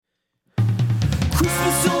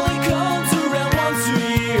Christmas only comes around once a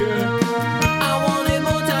year. I wanted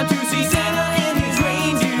more time to see Santa and his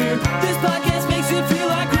reindeer. This podcast makes it feel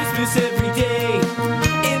like Christmas every day.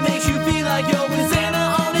 It makes you feel like you're with Santa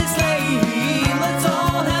on his sleigh. Let's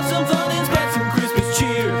all have some fun and spread some Christmas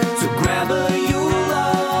cheer. So grab a Yule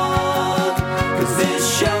log, 'cause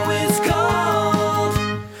this show is called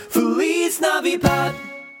Feliz Navipod.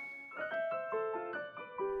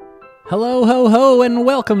 Hello, ho, ho, and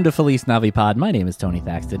welcome to Feliz Navipod. My name is Tony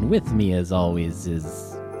Thaxton. With me, as always,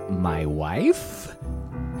 is my wife.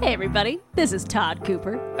 Hey everybody, this is Todd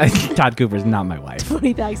Cooper, Todd Cooper's not my wife.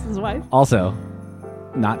 Tony Thaxton's wife. Also,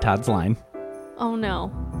 not Todd's line. Oh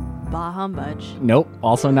no, bah humbudge. Nope,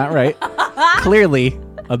 also not right. Clearly,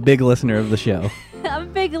 a big listener of the show. I'm a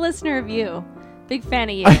big listener of you, big fan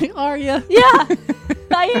of you. Are you? Yeah,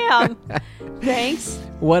 I am. Thanks.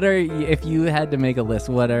 What are, if you had to make a list,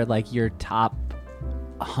 what are like your top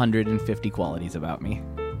 150 qualities about me?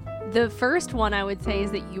 The first one I would say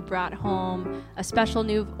is that you brought home a special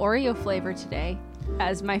new Oreo flavor today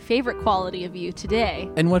as my favorite quality of you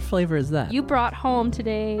today. And what flavor is that? You brought home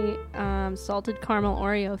today salted caramel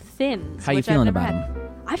Oreo thins. How you which I've feeling never about had. them?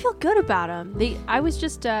 I feel good about them. I was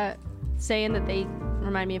just saying that they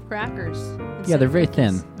remind me of crackers. Yeah, instead they're of very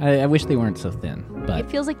cookies. thin. I wish they weren't so thin. But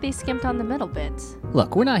It feels like they skimped on the middle bits.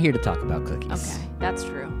 look, we're not here to talk about cookies. Okay, that's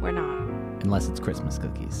true. We're not. Unless it's Christmas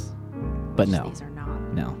cookies. But no. These are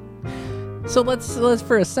not. No. So let's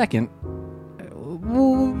for a second.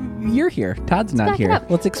 You're here. Todd's not back it here. up.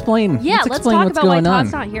 Let's explain. Yeah, let's explain talk what's about why going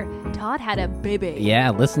Todd's on. not here. Todd had a baby.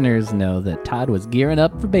 Yeah, listeners know that Todd was gearing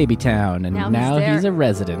up for Baby Town, and Now now he's there. he's a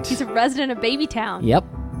resident. He's a resident of Babytown. Yep.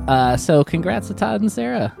 So congrats to Todd and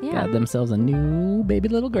Sarah. Yeah. Got themselves a new baby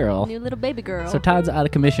little girl. New little baby girl. So Todd's out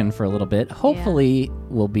of commission for a little bit. Hopefully,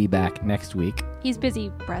 we'll be back next week. He's busy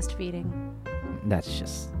breastfeeding. That's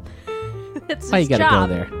just That's why you his gotta job.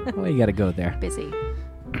 go there. Why you gotta go there. Busy.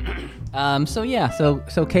 So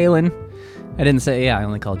Kaylin, I didn't say, I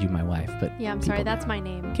only called you my wife, but Yeah, I'm people sorry. That's know. my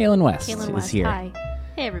name. Kaylin West Kaylin is West. here. Hi.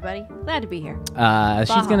 Hey, everybody. Glad to be here.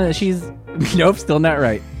 She's nope, still not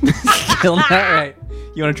right. Still not right.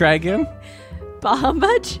 You want to try again? Bah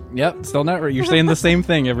humbudge? Yep, still not right. You're saying the same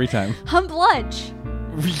thing every time. Humbludge.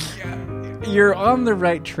 You're on the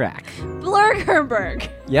right track. Blurgerberg.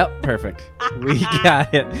 Yep, perfect. We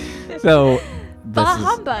got it. So, this Bah is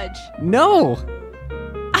humbudge. no.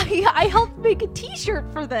 I helped make a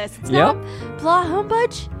T-shirt for this. It's Yep. not blah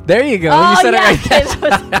humbudge. There you go. Oh, you said yeah,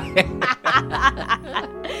 it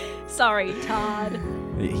right. Sorry, Todd.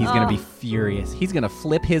 He's gonna be furious. He's gonna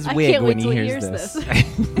flip his I wig can't when wait he till he hears hears this.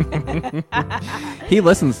 He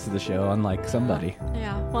listens to the show, unlike somebody.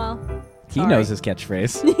 Yeah, well. He sorry. knows his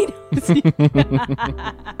catchphrase.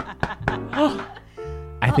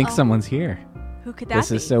 I think someo's here. Who could that This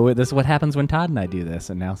be? is this is what happens when Todd and I do this,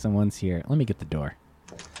 and now someone's here. Let me get the door.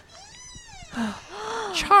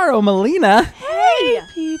 Charo Molina. Hey,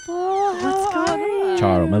 People, what's going on?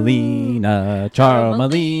 Charo Molina. Charo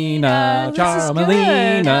Molina. This is Charo good.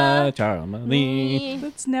 Molina. Charo Molina.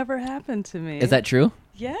 That's never happened to me. Is that true?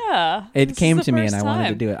 Yeah. It This is came the to me and first I wanted to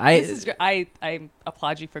time. do it. This is gr- I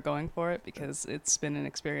applaud you for going for it because it's been an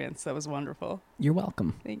experience that was wonderful. You're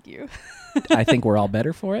welcome. Thank you. I think we're all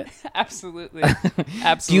better for it. Absolutely. Do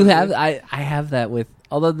Absolutely. you have? I have that with.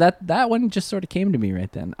 Although that one just sort of came to me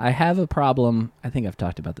right then. I have a problem. I think I've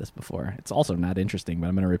talked about this before. It's also not interesting, but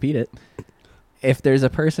I'm going to repeat it. If there's a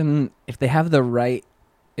person, if they have the right,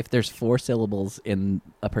 if there's 4 syllables in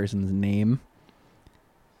a person's name,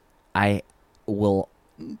 I will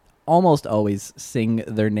almost always sing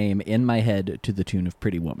their name in my head to the tune of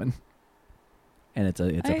Pretty Woman, and it's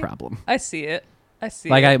a problem. I see it. I see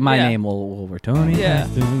Like it. my Yeah. name will over Tony. Yeah.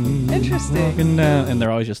 Thaxton, Interesting. walking down, and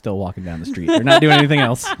they're always just still walking down the street. They're not doing anything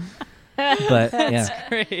else. But yeah, That's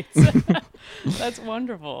great. That's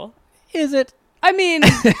wonderful. is it? I mean,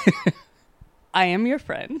 I am your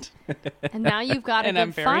friend. and now you've got a And I'm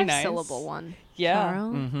good very nice. 5-syllable one. Yeah.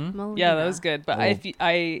 Charles Mhm. Molina. Yeah, that was good. But Oh.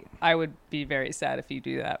 I would be very sad if you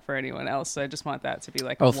do that for anyone else. So I just want that to be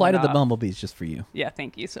like a Oh, Flight of the one-off. Bumblebees just for you. Yeah,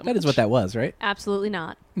 thank you so much. That is what that was, right? Absolutely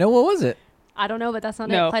not. No, what was it? I don't know, but that's not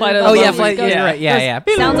No, it. Flight of the Oh yeah, Bumblebees Flight. goes- You're right. Yeah, goes-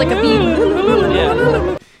 yeah. Sounds like a bee.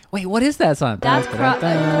 Yeah. Wait, what is that song? That's Ride of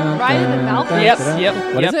the Valkyries.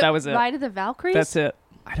 Yep. What is it? That was it. Ride of the Valkyries? That's it.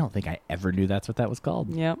 I don't think I ever knew that's what that was called.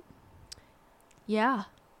 Yep. Yeah.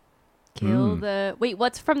 Kill Mm. the... Wait,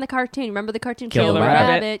 what's from the cartoon? Remember the cartoon? Kill the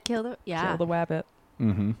rabbit. Kill the... Yeah. Kill the wabbit.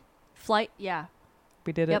 Mm-hmm. Flight... Yeah.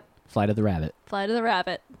 We did it. Yep. Flight of the Rabbit. Flight of the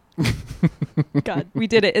Rabbit. God, we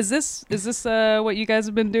did it. Is this what you guys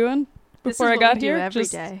have been doing This before is I what got we do here? every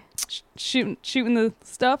Just day. shooting the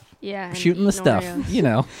stuff. Yeah. and Shooting the eating stuff. Oreos. You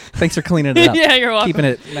know. Thanks for cleaning it up. Yeah, you're welcome. Keeping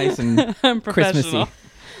it nice and I'm professional.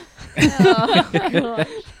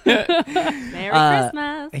 Christmassy. Merry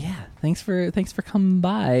Christmas. Yeah, thanks for coming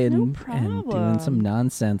by and doing problem. some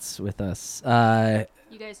nonsense with us.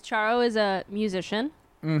 You guys, Charo is a musician.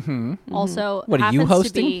 Mm-hmm. Also, What, are you happens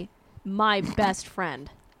hosting? to be my best friend.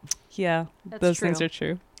 Yeah, That's those true. things are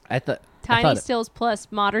true. I thought Tiny Stills plus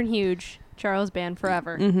Modern Huge. Charo's band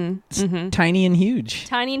forever. Mm-hmm. Tiny and Huge.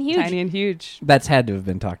 Tiny and Huge. Tiny and huge. That's had to have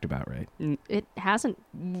been talked about, right? It hasn't.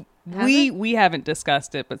 Has We haven't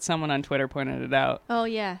discussed it, but someone on Twitter pointed it out, Oh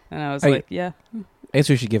yeah. and I was Oh, like, yeah. I guess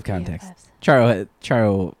we should give context. BFFs.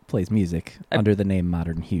 Charo plays music I- under the name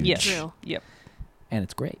Modern Huge. Yes. True. Yep. And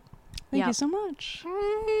it's great. Thank Yeah. you so much.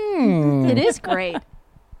 It is great.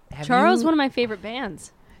 Have Charo's you- one of my favorite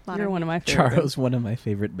bands. You're one of my favorite. Charo's one of my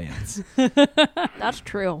favorite bands. That's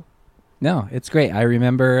true. No, it's great. I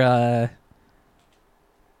remember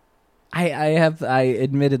I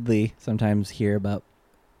admittedly sometimes hear about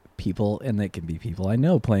people, and they can be people I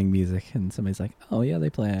know playing music, and somebody's like, oh yeah, they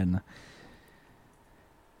play on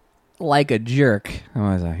Like a Jerk.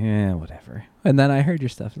 I was like, yeah, whatever. And then I heard your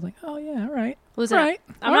stuff. I was like, oh yeah, all right. Listen, All right.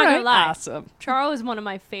 I'm not gonna All lie. Awesome. Charo is one of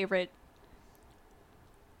my favorite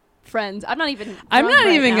friends. I'm not even. I'm drunk not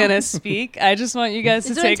right even now. gonna speak. I just want you guys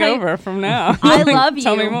Is to there a take type- over from now. I love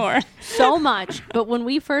Tell me you. more. so much. But when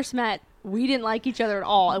we first met, we didn't like each other at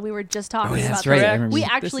all, and we were just talking Oh, yeah, about that's right. this. I remember We you-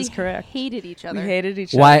 actually This is correct. hated each We other. hated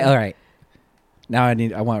each Why? other. All right. Now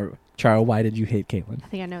I want Charo. Why did you hate Caitlin? I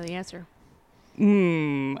think I know the answer.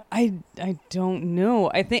 I don't know.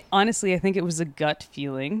 I think honestly, I think it was a gut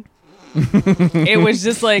feeling. It was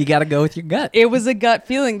just like You got to go with your gut. it was a gut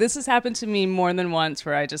feeling. This has happened to me more than once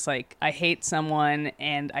where I just like I hate someone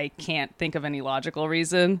and I can't think of any logical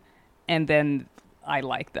reason, and then I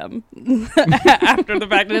like them after the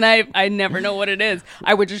fact, and I never know what it is.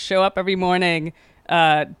 I would just show up every morning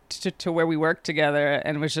to where we worked together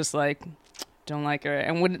and was just like, don't like her,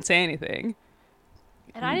 and wouldn't say anything.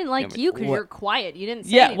 And I didn't like you because What- you're quiet. You didn't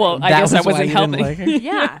say Yeah, anything. well, I That guess I was why wasn't you didn't helping. like her?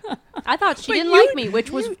 yeah. I thought she But didn't you- like me,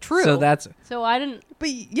 which was true. So that's So I didn't. But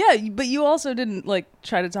yeah, but you also didn't like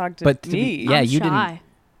try to talk to But to me. be- Yeah, I'm you didn't- shy.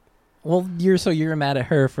 well. You're mad at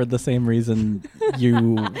her for the same reason you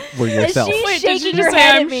were And yourself. she's Wait, did shaking you her just say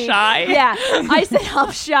head I'm at me. shy? Yeah, I said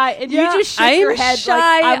I'm shy, and you just shook I'm your head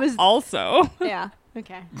shy like I was. also. Yeah.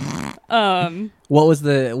 Okay. What was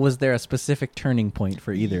was there a specific turning point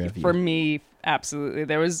for either of you? For me, absolutely.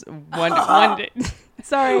 There was one day.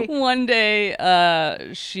 Sorry. One day,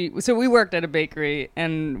 so we worked at a bakery,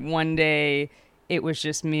 and one day it was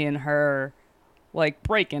just me and her, like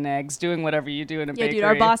breaking eggs, doing whatever you do in a Yeah, bakery. dude,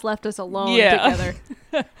 our boss left us alone Yeah. together,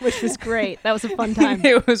 which was great. That was a fun time.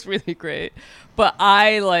 It was really great, but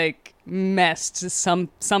I like messed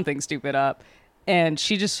something stupid up, and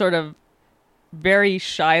she just sort of very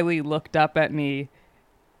shyly looked up at me,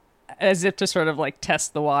 as if to sort of like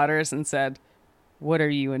test the waters, and said, "What are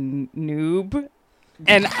you, a noob?"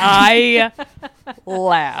 And I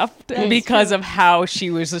laughed That's because true. of how she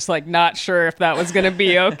was just like not sure if that was gonna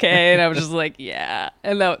be okay, and I was just like, "Yeah,"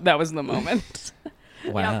 and that was the moment.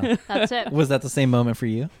 wow. Yep, that's it. Was that the same moment for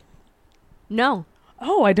you? No,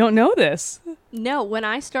 Oh, I don't know this. no. When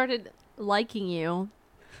I started liking you,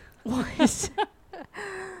 was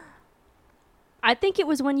I think it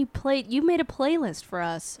was when you made a playlist for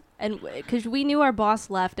us, and because we knew our boss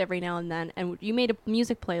left every now and then, and you made a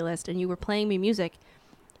music playlist, and you were playing me music,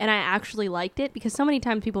 and I actually liked it because so many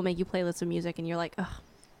times people make you playlists of music, and you're like, oh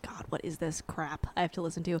God, what is this crap I have to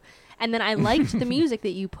listen to? And then I liked the music that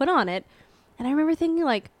you put on it, and I remember thinking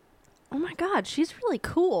like, oh my God, she's really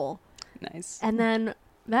cool. Nice. And then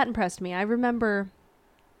that impressed me. I remember,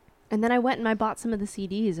 and then I went and I bought some of the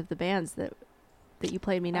CDs of the bands that you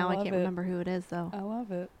played me. Now I love can't it. remember who it is though. I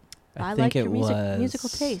love it. I think like it your was musical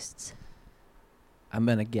tastes. I'm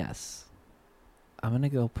gonna guess. I'm gonna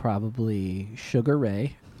go probably Sugar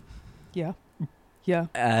Ray. Yeah. Yeah.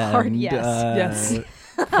 Hard And, yes. Yes.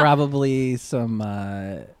 probably some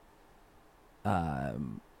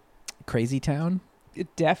Crazy Town.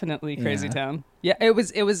 Definitely Crazy Yeah. Town. Yeah, it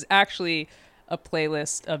was actually a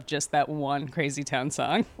playlist of just that one Crazy Town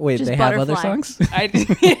song. Wait, Just they have other Butterfly. songs?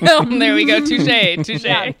 There we go. Touche.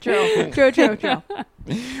 Yeah, true.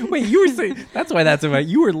 Wait, you were saying that's why that's about.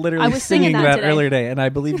 You were literally I was singing singing that that today. earlier today, and I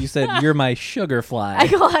believe you said you're my sugar fly.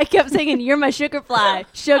 I kept singing, "You're my sugar fly,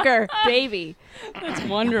 sugar baby." That's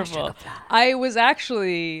wonderful. I was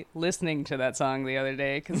actually listening to that song the other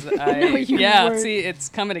day because you weren't. see, it's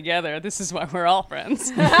coming together. This is why we're all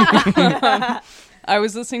friends. I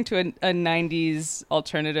was listening to a 90s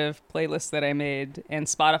alternative playlist that I made, and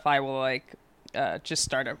Spotify will like just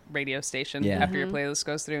start a radio station Yeah. after your playlist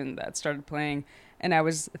goes through, and that started playing. And I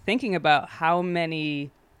was thinking about how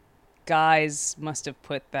many guys must have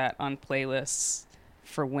put that on playlists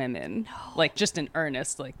for women, like just in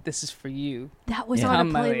earnest, like this is for you. That was Yeah. on a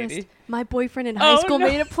Come, my playlist. lady. My boyfriend in high Oh, school no.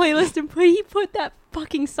 made a playlist and he put that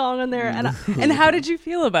fucking song on there, and And how did you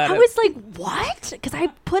feel about I it? was like, "What?" Because I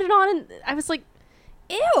put it on and I was like,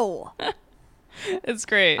 "Ew." It's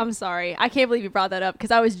great. I'm sorry. I can't believe you brought that up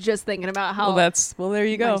because I was just thinking about how There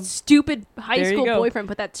you go. my stupid high There you school go. boyfriend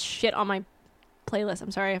put that shit on my playlist.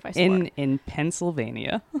 I'm sorry if I swore. In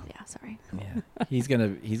Pennsylvania. Yeah, sorry. Yeah, he's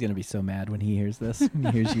gonna be so mad when he hears this. When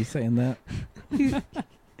he hears you saying that.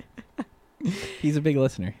 He's a big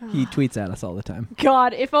listener. He tweets at us all the time.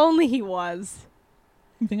 God, if only he was.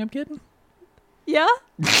 You think I'm kidding? Yeah?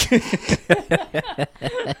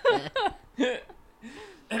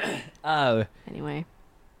 Anyway.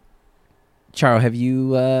 Charo, have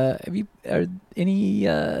you any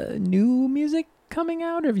new music coming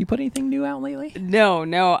out, or have you put anything new out lately?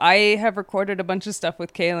 No. I have recorded a bunch of stuff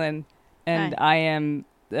with Kaylin, and Hi. I am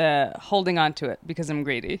holding on to it because I'm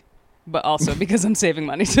greedy, but also because I'm saving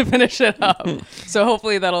money to finish it up. So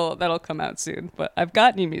hopefully that'll come out soon. But I've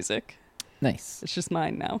got new music. Nice. It's just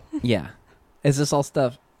mine now. Yeah. Is this all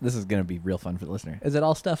stuff? This is gonna be real fun for the listener. Is it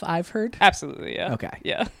all stuff I've heard? Absolutely, yeah. Okay.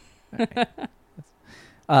 Yeah.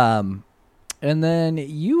 And then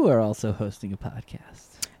you are also hosting a podcast.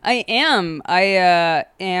 I am. I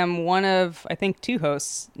am one of, I think, 2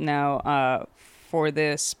 hosts now for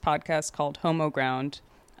this podcast called Homo Ground,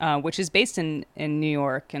 which is based in New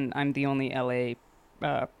York, and I'm the only LA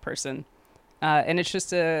person. And it's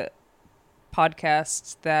just a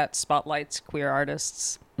podcast that spotlights queer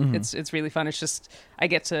artists. Mhm. It's really fun. It's just, I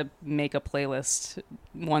get to make a playlist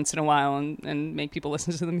once in a while and make people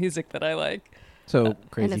listen to the music that I like. So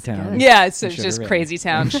Crazy it's Town. good. Yeah, it's And Sugar just Ray. Crazy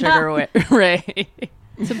Town, Sugar Ray.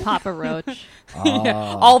 Some Papa Roach. Oh.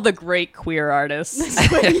 All the great queer artists.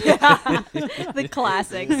 Yeah. The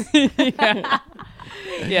classics.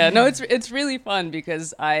 Yeah, no, it's really fun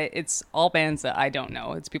because it's all bands that I don't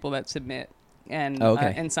know. It's people that submit, and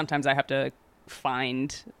Okay. and sometimes I have to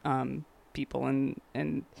find people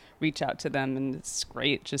and reach out to them, and it's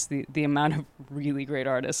great. Just the amount of really great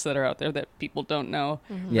artists that are out there that people don't know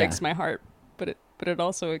Yeah. breaks my heart, but it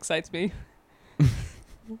also excites me.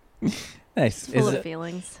 Nice. Full of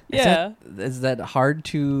feelings. Yeah. Is that hard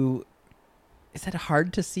to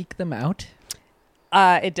seek them out?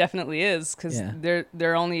 It definitely is because Yeah.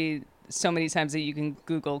 there are only so many times that you can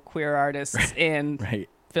Google queer artists and Right.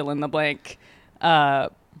 fill in the blank.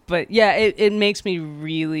 But yeah, it makes me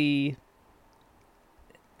really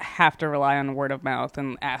have to rely on word of mouth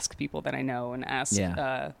and ask people that I know and ask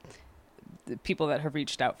the people that have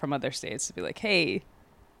reached out from other states to be like, hey,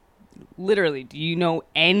 literally, do you know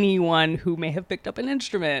anyone who may have picked up an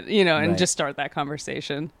instrument? You know, and Right. just start that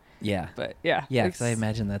conversation. Yeah. But yeah. Yeah, because I it's-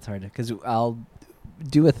 imagine that's hard. Because I'll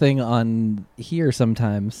do a thing on here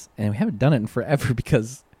sometimes, and we haven't done it in forever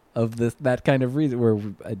because of that kind of reason, where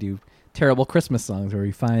I do terrible Christmas songs where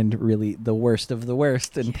we find really the worst of the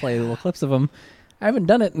worst and play little clips of them. I haven't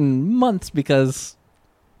done it in months because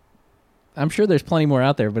I'm sure there's plenty more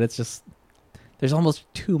out there, but it's just there's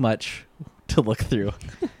almost too much to look through.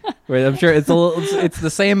 Where I'm sure it's it's the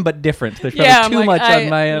same but different. There's probably I'm too like, much on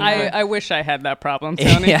my end. I wish I had that problem,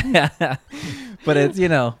 Tony. Yeah. But it's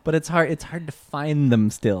it's hard to find them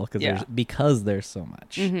still Yeah. because there's so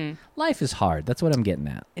much. Hmm. Life is hard. That's what I'm getting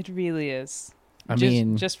at. It really is. I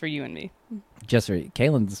mean, just for you and me. just for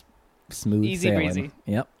Kaylin's smooth Easy sailing. breezy.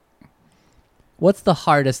 Yep. What's the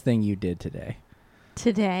hardest thing you did today?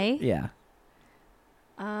 Today? Yeah.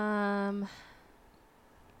 Um,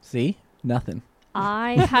 See? Nothing.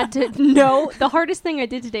 I had to no. The hardest thing I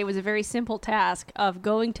did today was a very simple task of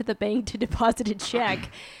going to the bank to deposit a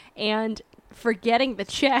check, and forgetting the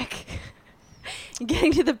check.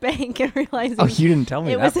 Getting to the bank and realizing Oh, you didn't tell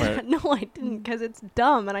me it that was part. no, I didn't, because it's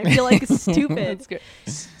dumb and I feel like it's stupid. That's good.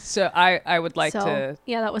 So I would like So, to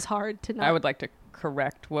yeah, that was hard to not. I would like to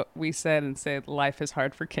correct what we said and say life is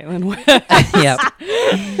hard for Kaylin.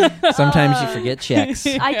 Yep. Sometimes you forget checks.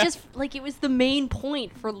 I just like it was the main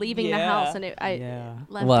point for leaving the house, and I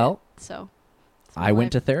left Well, it, so it's I my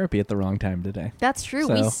went life. to therapy at the wrong time today. That's true.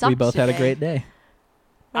 So we sucked both had a today. great day.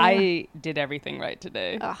 I did everything right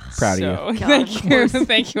today. Ugh. Proud of you. So, God, thank of you. course.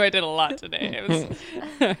 Thank you. I did a lot today. I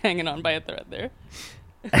was hanging on by a thread there.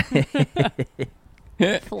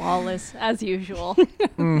 Flawless as usual.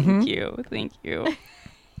 Mm-hmm. Thank you.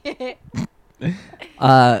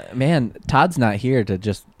 Man, Todd's not here to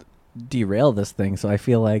just derail this thing, so I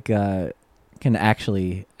feel like can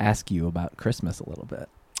actually ask you about Christmas a little bit.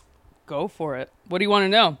 Go for it. What do you want to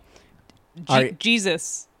know?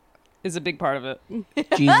 Jesus is a big part of it.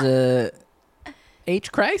 Jesus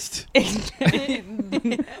H. Christ?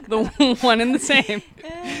 The one and the same.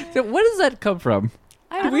 So what does that come from?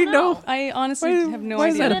 I Do we don't know? know. I honestly Why- have no why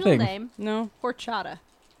is idea. that a Middle thing? name, No, horchata.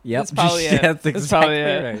 Yep. That's probably it. That's That's exactly probably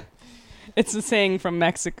it. right. it's a saying from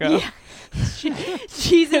Mexico. Yeah.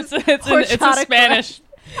 Jesus. It's a Horchata Spanish.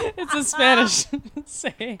 It's a Spanish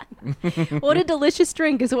saying. What a delicious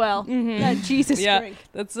drink as well. Mhm. That Jesus Yeah. drink.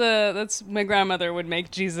 That's my grandmother would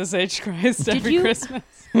make Jesus H. Christ Did every you- Christmas.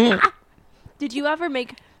 Did you ever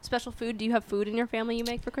make special food? Do you have food in your family you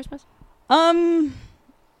make for Christmas?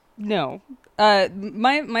 No.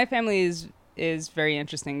 My family is very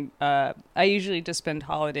interesting. I usually just spend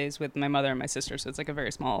holidays with my mother and my sister, so it's like a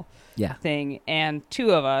very small Yeah. thing. And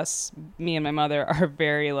two of us, me and my mother, are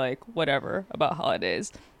very like whatever about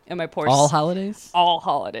holidays. And my poor All holidays? all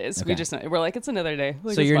holidays. We Okay. just we're like it's another day.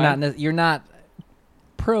 Like, So it's you're fine. not you're not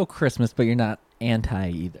pro Christmas, but you're not anti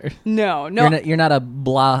either. No. You're not a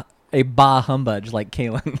bah humbug like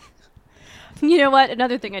Kaylin. You know what?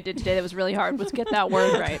 Another thing I did today that was really hard was get that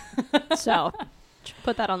word right. So,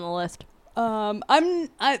 put that on the list.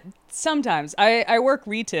 Sometimes I work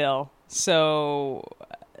retail, so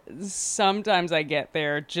sometimes I get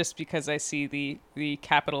there just because I see the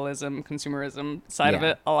capitalism, consumerism side of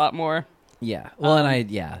Yeah. it a lot more. Yeah. Well, and I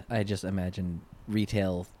just imagine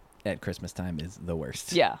retail at Christmas time is the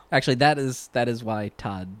worst. Yeah. Actually, that is why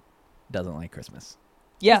Todd doesn't like Christmas.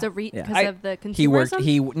 Yeah. Because Yeah. of the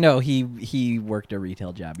consumerism? He worked a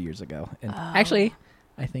retail job years ago, and actually,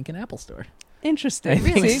 I think an Apple store. Interesting. I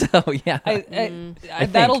think so. Yeah. I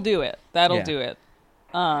That'll think. do it. That'll Yeah. do it.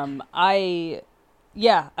 I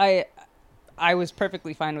was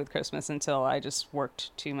perfectly fine with Christmas until I just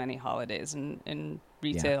worked too many holidays in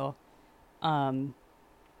retail. And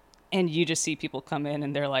you just see people come in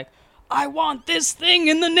and they're like, I want this thing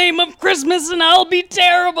in the name of Christmas and I'll be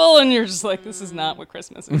terrible. And you're just like, this is not what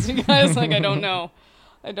Christmas is, you guys. Like, I don't know.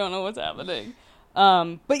 I don't know what's happening.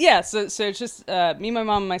 But yeah, so it's just me, my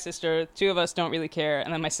mom, and my sister. Two of us don't really care,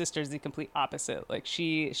 and then my sister's the complete opposite. Like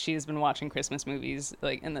she has been watching Christmas movies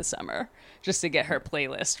like in the summer just to get her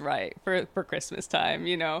playlist right for Christmas time.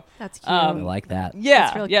 You know? That's cute. I like that. Yeah,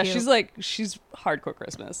 That's real yeah. cute. She's hardcore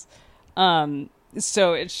Christmas.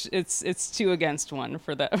 So it's 2 against 1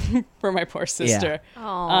 for that for my poor sister.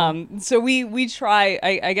 Aw. So we try.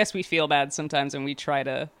 I guess we feel bad sometimes, and we try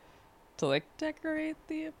to like decorate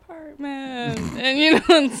the apartment, and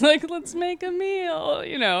it's like let's make a meal.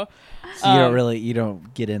 So you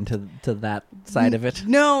don't get into that side of it.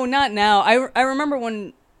 No, not now. I remember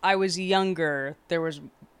when I was younger, there was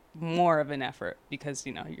more of an effort because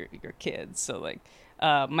you're kids. So like,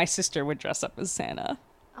 my sister would dress up as Santa,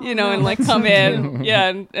 and like come in,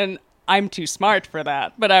 and I'm too smart for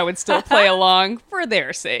that, but I would still play along for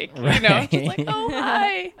their sake, just like, oh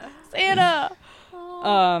hi, Santa.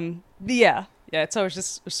 Yeah, it's always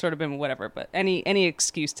just sort of been whatever. But any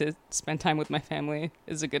excuse to spend time with my family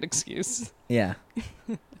is a good excuse. Yeah.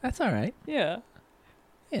 That's all right. Yeah,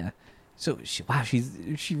 Yeah. So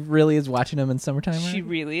she really is watching them in summertime. she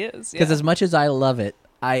really is. Because Yeah. as much as I love it,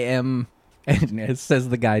 I am, and it says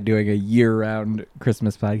the guy doing a year-round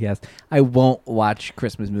Christmas podcast, I won't watch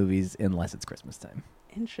Christmas movies unless it's Christmas time.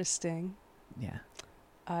 Interesting. Yeah.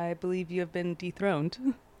 I believe you have been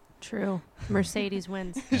dethroned. True. Mercedes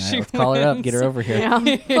wins. All right, let's call her up. Get her over here. Yeah.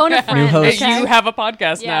 Phone a friend. host. okay? You have a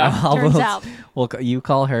podcast Yeah. now. Turns out. Well, you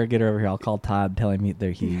call her. Get her over here. I'll call Todd. Tell him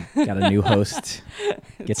that he got a new host.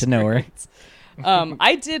 Get to know her.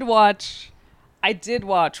 I did watch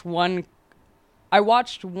one. I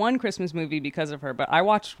watched one Christmas movie because of her, but I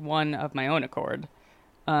watched one of my own accord.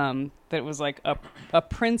 That was like a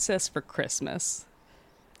Princess for Christmas.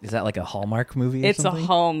 Is that like a Hallmark movie? Or It's something? a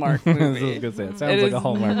Hallmark I was movie. gonna say, it It sounds like is a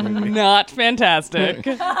Hallmark movie. Not fantastic.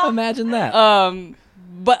 Imagine that.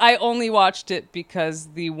 But I only watched it because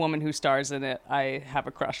the woman who stars in it, I have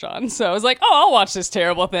a crush on. So I was like, oh, I'll watch this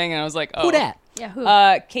terrible thing. And I was like, oh. Who dat? Yeah, who?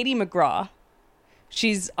 Katie McGraw.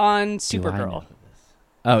 She's on Do I know Supergirl. this?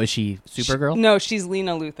 Oh, is she Supergirl? No, she's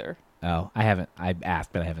Lena Luthor. Oh, I haven't. I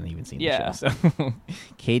asked, but I haven't even seen Yeah. the show. So,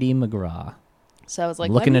 Katie McGraw. So I was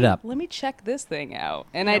like, Looking it up. Let me check this thing out.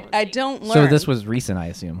 And Yeah, I don't learn. So this was recent, I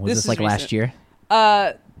assume. Was This this is like last recent. year?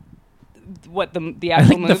 What the I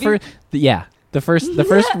actual think movie? the first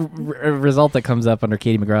result that comes up under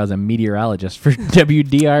Katie McGraw is a meteorologist for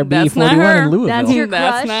WDRB That's not 41 her. in Louisville. That's your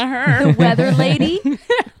That's crush? not her. The weather lady?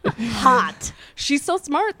 Hot. She's so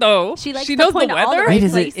smart though. She likes she to knows point the all the weather. right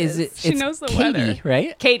Right? places. Is it? She it's knows the Katie, weather.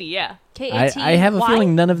 right? Katie, yeah. K-A-T-Y. I have a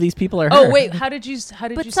feeling none of these people are her. Oh wait, how did you But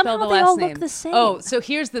spell somehow the they last all name? look the same. Oh, so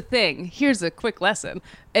here's the thing. Here's a quick lesson.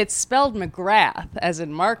 It's spelled McGrath, as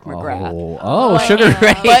in Mark McGrath. Oh, Sugar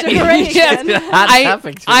Ray. But Sugar Ray yes, again. Hot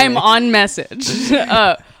topic today. I'm on message.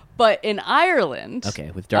 But in Ireland,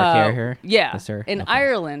 Okay, with dark hair here? yeah, That's her? in Okay.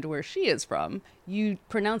 Ireland, where she is from, you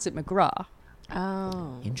pronounce it McGrath.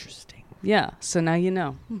 Oh, Interesting. Yeah, so now you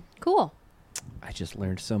know. cool. I just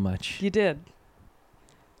learned so much. You did.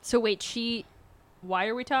 So wait, why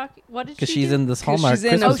are we talking? What did she? Because she's do? in this 'Cause Hallmark she's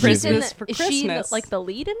in a Oh, Christmas she's in movie. Christmas for Is she Christmas. like the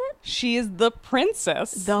lead in it? She is the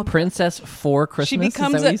princess. Princess for Christmas. she is that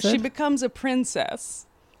becomes what you said? she becomes a princess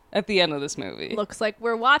at the end of this movie. Looks like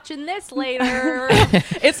we're watching this later.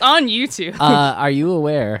 It's on YouTube. Are you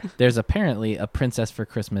aware? There's apparently a Princess for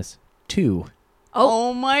Christmas 2.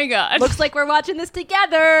 Oh my god. Looks like we're watching this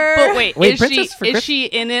together. But wait, Wait, is Princess for she is Christ- she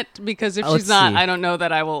in it? Because if Oh, she's let's not, see. I don't know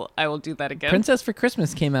that I will do that again. Princess for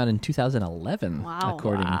Christmas came out in 2011, Wow.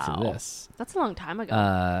 according Wow. to this. That's a long time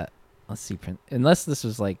ago. Let's see. Unless this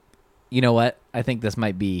was like, you know what? I think this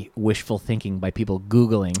might be wishful thinking by people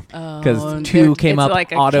Googling. Because 2 came it's up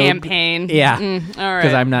like a auto. campaign. Yeah. all right.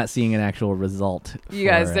 Because I'm not seeing an actual result. You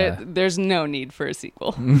guys, for, there's no need for a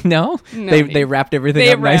sequel. no? No They need. wrapped everything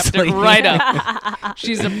They up wrapped nicely. it right up.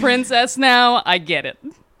 She's a princess now. I get it.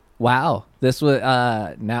 Wow. This was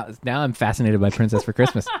now I'm fascinated by Princess for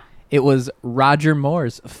Christmas. It was Roger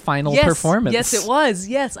Moore's final performance. Yes, it was.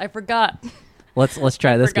 Yes, I forgot. Let's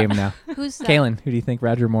try this game now. Who's that? Kaylin, who do you think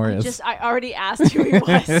Roger Moore is? I already asked who he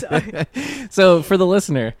was. So. So for the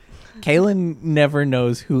listener, Kaylin never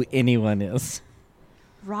knows who anyone is.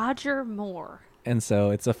 Roger Moore. And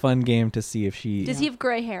so it's a fun game to see if she Does he have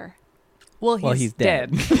gray hair? Well, he's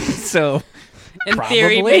dead. So In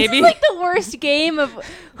theory, Probably. It's maybe. like the worst game of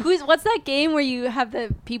what's that game where you have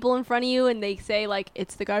the people in front of you and they say like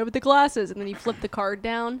it's the guy with the glasses and then you flip the card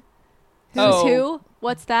down. Who's Oh. who?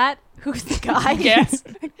 What's that? Who's the guy?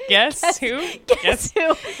 Guess who? Guess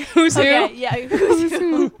who? Who's Okay, who? yeah, who's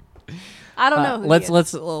who? I don't know. Who let's he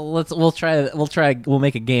is. we'll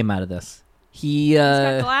make a game out of this. He's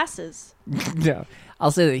got glasses. No.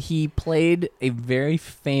 I'll say that he played a very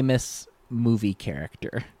famous movie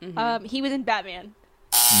character. He was in Batman.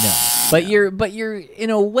 No. But you're in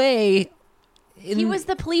a way He was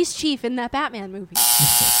the police chief in that Batman movie.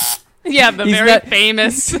 Yeah, the He's very not-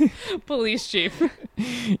 famous police chief.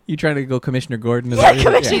 You trying to go Commissioner Gordon? Yeah,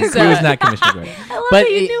 Commissioner He was Gordon. not Commissioner Gordon. I love But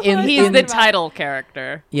that you knew in- what I was He's talking the about. title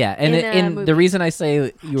character. Yeah, and In a and the movie. reason I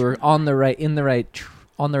say you were on the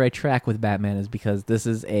right track with Batman is because this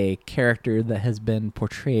is a character that has been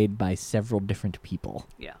portrayed by several different people,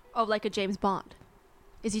 Yeah. Oh, like a James Bond.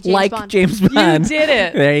 Is he James like Bond? James You Bond. did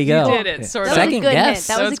it. There you go. You did it. Sort That of. was a Second good guess. hint.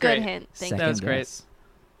 That That was was a good great. hint. Thank Second you. That was great. guess.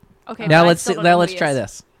 Okay. Now but I let's still don't now know who let's he try is.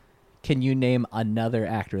 this. Can you name another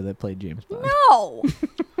actor that played James Bond? No.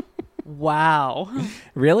 Wow.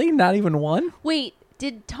 Really? Not even one? Wait.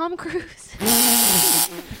 Did Tom Cruise?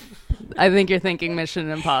 I think you're thinking Mission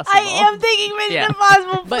Impossible. I am thinking Mission Yeah.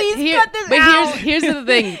 Impossible. But Please here- cut this but out. here's the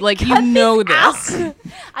thing. Like you Cut know this this. out.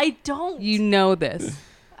 I don't. You know this.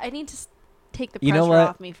 I need to take the You pressure know what?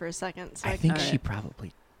 off me for a second. So I I think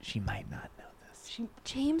Alright. she might not know this.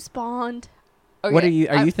 James Bond. What are Okay,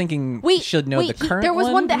 you thinking? Wait, should know wait, the current there was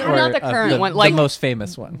one that- or, Not the current one, the like- most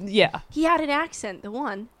famous one. Yeah. He had an accent. The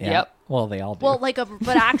one. Yeah. Yep. Well, they all do. Well,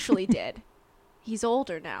 but actually did. He's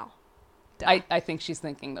older now. I think she's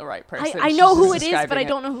thinking the right person. I She's know just who it is, but I describing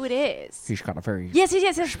don't know who it is. He's got a very Yes, that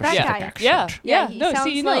specific guy. accent. Yeah. Yeah, Yeah. he No, sounds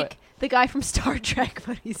see, you know like it. the guy from Star Trek,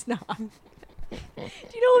 but he's not. Do you know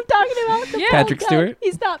what I'm talking about? The Yeah. bald Patrick guy. Stewart?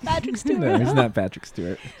 He's not Patrick Stewart. No, he's not Patrick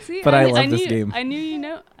Stewart. See, But I love knew, this game. I knew you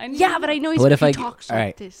know. I knew Yeah, you but know. I know he's What if he I- talks all like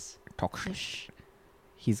right. this. Talk.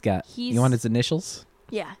 He's got. He's- You want his initials?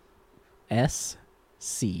 Yeah,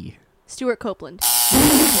 S.C. Stuart Copeland.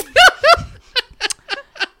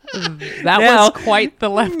 That Now- was quite the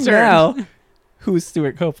left turn. Now, who's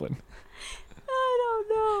Stuart Copeland? I don't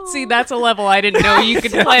know. See, that's a level I didn't know you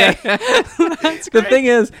could play. The thing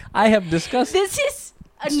is, I have discussed this is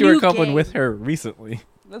a Stuart new Copeland game. with her recently.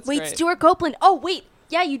 That's Wait, great. Stuart Copeland. Oh, wait.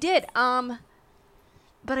 Yeah, you did.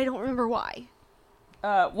 But I don't remember why.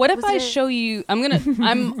 What if Was I it- show you? I'm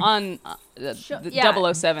on the yeah.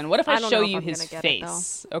 007. What if I I don't show know if you I'm his gonna get it,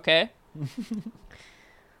 face? Okay.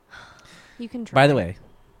 You can try. By the way,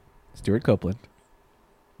 Stuart Copeland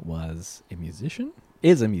is a musician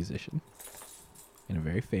in a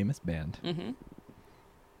very famous band. Mm-hmm.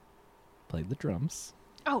 Played the drums.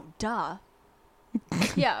 Oh, duh.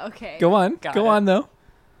 Yeah, okay. Go on. Got Go it. on, though.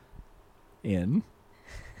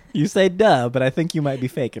 You say duh, but I think you might be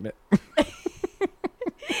faking it.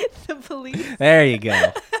 The police. There you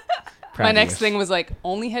go. proud My of next you. thing was like,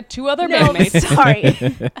 only had 2 other No, bandmates.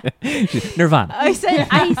 sorry. Nirvana. I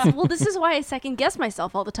said, well, this is why I second guess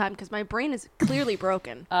myself all the time because my brain is clearly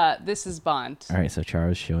broken. This is Bond. All right, so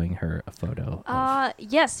Charo's showing her a photo.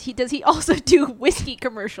 Yes, he also do whiskey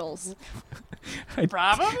commercials.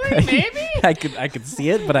 Probably, maybe. I could see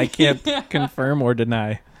it, but I can't confirm or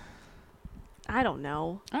deny. I don't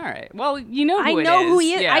know. All right. Well, you know who I it know who is.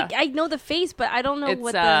 he is. Yeah. I know the face, but I don't know it's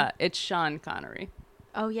what the. it's Sean Connery.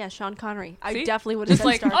 Oh yeah, Sean Connery. I See? definitely would have Just said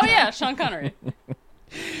like, Star oh Trek. yeah, Sean Connery.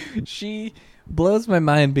 She blows my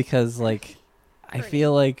mind because like I Pretty.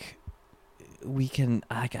 feel like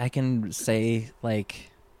I can say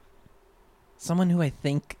like someone who I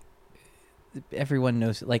think everyone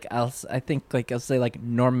knows, like I'll say like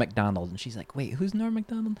Norm Macdonald, and she's like, wait, who's Norm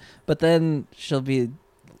Macdonald? But then she'll be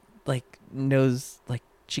like knows, like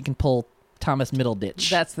she can pull Thomas Middleditch.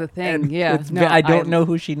 That's the thing. And Yeah. it's No, I don't know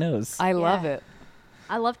who she knows. I love Yeah. it.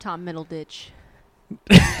 I love Tom Middleditch.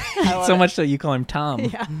 I love So it. much so you call him Tom.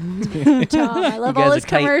 Yeah. Tom. I love You all guys his are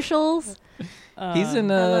tight. commercials. He's in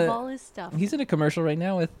I love a all his stuff. he's in a commercial right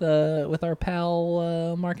now with our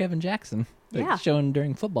pal Mark Evan Jackson. That's Yeah. showing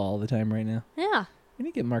during football all the time right now. Yeah. We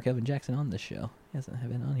need to get Mark Evan Jackson on this show. He hasn't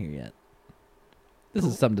been on here yet. This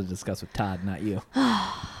is something to discuss with Todd, not you.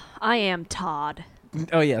 I am Todd.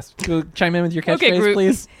 Oh yes, go chime in with your Okay, catchphrase, Groot.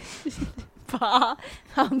 please. How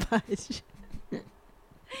much?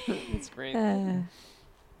 It's great.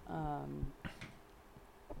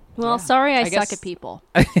 Well, Yeah. sorry I I suck guess- at people.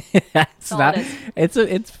 It's all not. it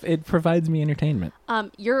It provides me entertainment.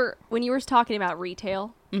 When you were talking about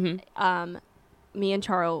retail, Mm-hmm. me and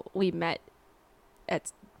Charo, we met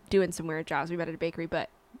at doing some weird jobs. We met at a bakery, but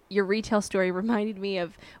your retail story reminded me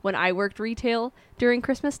of when I worked retail during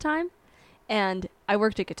Christmas time, and I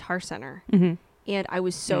worked at Guitar Center, Mm-hmm. and I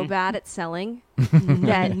was so bad at selling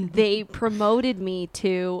that they promoted me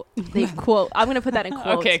to, I'm going to put that in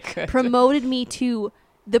quotes. Okay, good. Promoted me to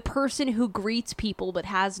the person who greets people but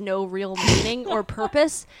has no real meaning or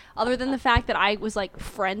purpose other than the fact that I was like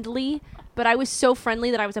friendly, but I was so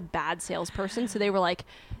friendly that I was a bad salesperson. So they were like,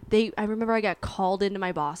 I remember I got called into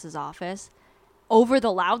my boss's office over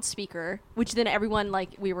the loudspeaker, which then everyone, like,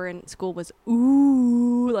 we were in school was,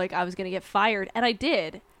 ooh, like I was going to get fired. And I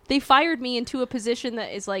did. They fired me into a position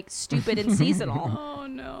that is like stupid and seasonal. Oh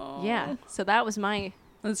no. Yeah. So that was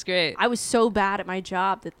That's great. I was so bad at my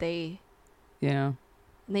job that they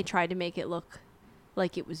tried to make it look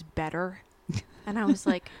like it was better. And I was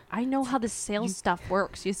like, I know how the sales stuff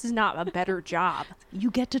works. This is not a better job. You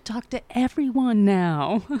get to talk to everyone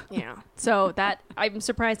now. Yeah. So I'm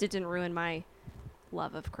surprised it didn't ruin my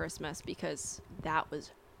love of Christmas because that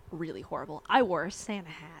was really horrible. I wore a Santa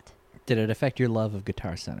hat. Did it affect your love of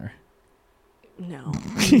Guitar Center? No.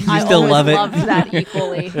 You I still always love it? loved that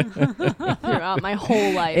equally throughout my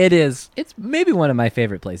whole life. It is. It's maybe one of my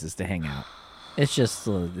favorite places to hang out. It's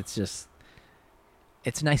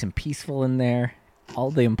nice and peaceful in there. All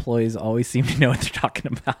the employees always seem to know what they're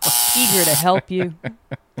talking about. Eager to help you.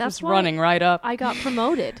 That's Just why running right up. I got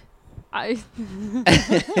promoted. I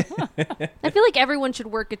feel like everyone should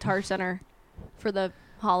work Guitar Center for the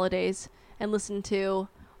holidays and listen to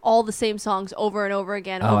all the same songs over and over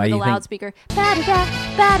again over the you think- loudspeaker. Ba-da-da,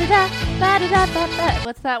 ba-da-da, ba-da-da, ba-da.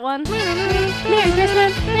 What's that one? Merry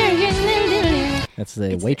Christmas, Merry Christmas. That's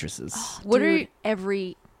the waitresses. What are Dude, you-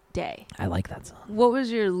 every day. I like that song. What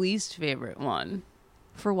was your least favorite one?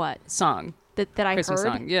 For what? Song. That I Christmas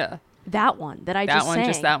heard? song. Yeah. That one that I That just one, sang.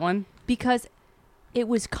 just that one? Because it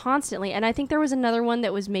was constantly, and I think there was another one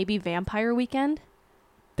that was maybe Vampire Weekend.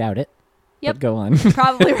 Doubt it. Yep. But go on.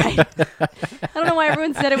 Probably right. I don't know why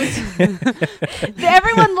everyone said it was.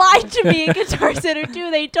 Everyone lied to me at Guitar Center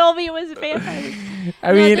too. They told me it was Vampire. I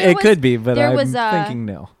No, mean, there it was- could be, but there I'm was, thinking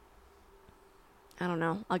no. I don't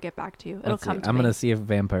know. I'll get back to you. It'll Let's see. come to I'm me. gonna see if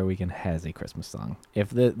Vampire Weekend has a Christmas song. If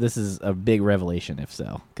this is a big revelation, if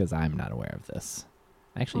so, because I'm not aware of this.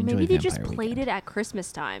 I actually Well, enjoy maybe they Vampire just played Weekend. it at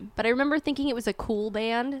Christmas time. But I remember thinking it was a cool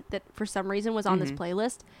band that for some reason was on this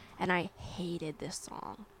playlist, and I hated this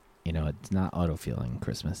song. You know, it's not auto-feeling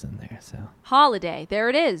Christmas in there, so. Holiday. There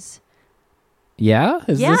it is. Yeah?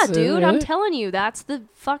 Is Yeah, this, dude. I'm it? telling you, that's the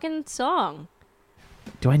fucking song.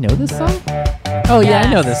 Do I know this song? Oh, yeah,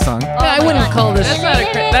 I know this song. I my wouldn't God. call this... That's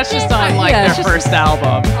not that's just on like Yeah, it's their just- first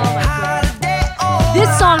album. Oh my god.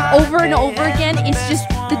 This song over and over again is just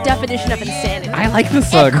the definition of insanity. I like this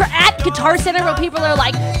song. At Guitar Center, where people are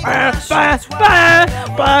like,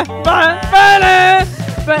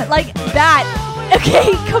 but like that.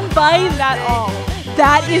 Okay, combine that all.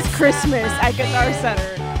 That is Christmas at Guitar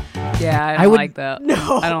Center. Yeah, I I don't would- like that.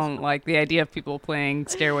 No. I don't like the idea of people playing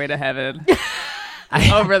Stairway to Heaven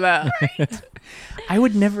over that. I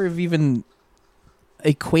would never have even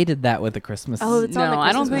equated that with a Christmas. Oh, it's on the No,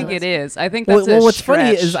 I don't Christmas think list. it is. I think well, that's a what's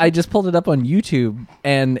funny stretch. is I just pulled it up on YouTube,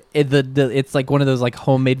 and it's like one of those like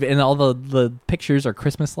homemade, and all the pictures are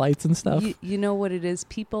Christmas lights and stuff. You know what it is?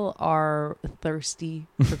 People are thirsty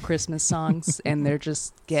for Christmas songs, and they're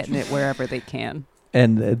just getting it wherever they can.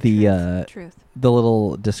 And the Truth.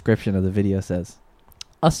 little description of the video says,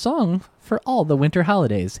 "A song for all the winter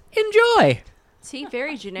holidays. Enjoy." See,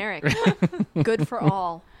 very generic. Good for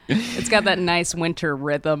all. It's got that nice winter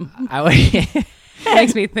rhythm. I,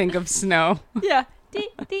 Makes me think of snow. Yeah.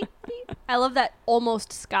 I love that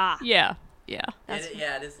almost ska. Yeah. That's,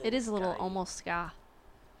 it is a little almost ska.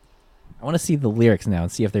 I want to see the lyrics now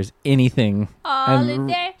and see if there's anything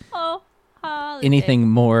Holiday, oh, holiday. anything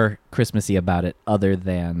more Christmassy about it other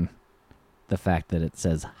than the fact that it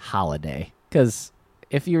says holiday. Because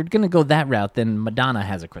if you're gonna go that route, then Madonna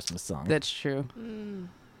has a Christmas song. That's true.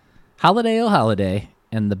 Holiday, oh holiday,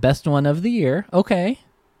 and the best one of the year. Okay,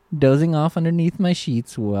 dozing off underneath my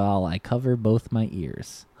sheets while I cover both my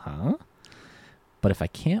ears. Huh? But if I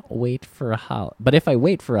wait for a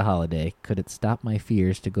holiday, could it stop my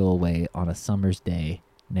fears to go away on a summer's day?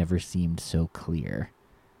 Never seemed so clear.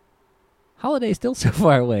 Holiday still so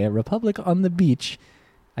far away. A republic on the beach.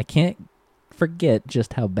 I can't forget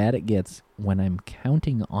just how bad it gets when I'm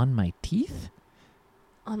counting on my teeth.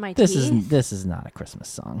 On my This teeth? is not a Christmas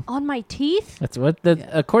song. On my teeth? That's what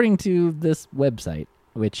according to this website,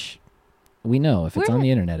 which we know if it's on Where-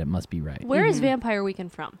 the internet, it must be right. Where is Vampire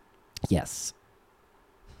Weekend from? Yes.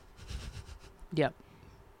 Yep.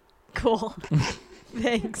 Cool.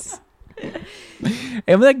 Thanks.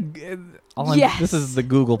 And Yes. this is the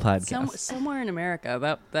Google podcast. Somewhere in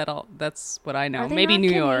America. That's what I know. Are they Maybe not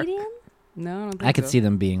New York. Canadian? No, I don't think I could so. see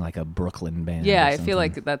them being like a Brooklyn band. Yeah, or I feel something.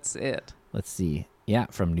 like that's it. Let's see. Yeah,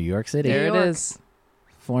 from New York City. There it York. is.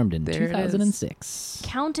 Formed in There it is. 2006.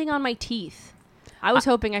 Counting on my teeth. I was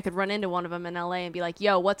hoping I could run into one of them in LA and be like,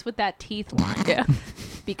 yo, what's with that teeth line? Yeah.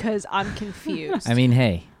 Because I'm confused. I mean,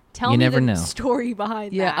 hey, Tell you me never the know. story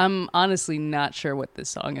behind Yeah, that. I'm honestly not sure what this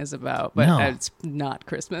song is about, but No. it's not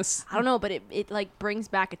Christmas. I don't know, but it like brings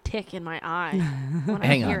back a tick in my eye when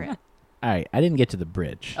Hang I hear on. it. All right, I didn't get to the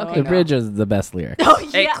bridge. Okay, the go. bridge is the best lyric. Oh,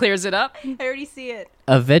 It yeah. clears it up. I already see it.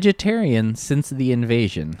 A vegetarian since the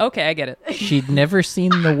invasion. Okay, I get it. She'd never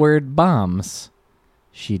seen the word bombs.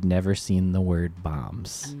 She'd never seen the word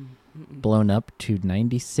bombs. Blown up to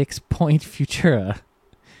 96-point Futura.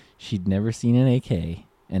 She'd never seen an AK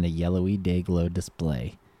and a yellowy Dayglow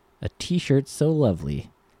display. A t-shirt so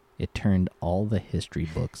lovely, it turned all the history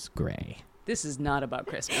books gray. This is not about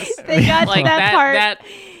Christmas. They got like that part.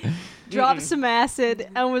 That Dropped some acid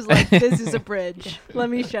and was like, this is a bridge. Let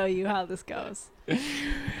me show you how this goes.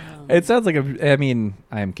 It sounds like I mean,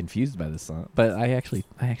 I am confused by this song, but I actually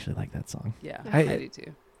like that song. Yeah, I- I do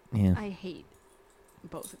too. Yeah. I hate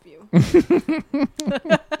both of you.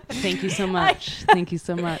 Thank you so much. Thank you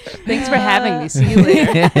so much. Thanks for having me. See you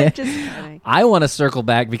later. Just kidding. I want to circle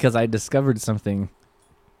back because I discovered something.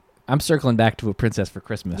 I'm circling back to A Princess for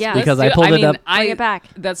Christmas Yeah. because Let's I do pulled it mean, up Bring it back.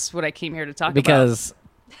 That's what I came here to talk about. because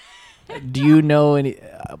do you know any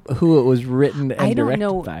who it was written and I don't directed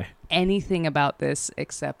know by? anything about this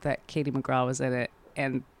except that Katie McGraw was in it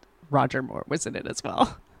and Roger Moore was in it as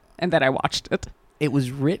well, and that I watched it. It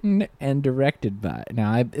was written and directed by.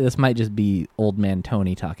 Now, this might just be old man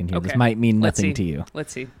Tony talking here. This Okay. might mean Let's nothing see. to you.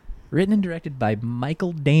 Let's see. Written and directed by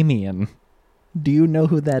Michael Damian. Do you know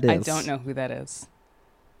who that is? I don't know who that is.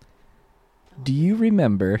 Do you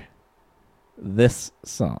remember this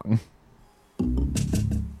song?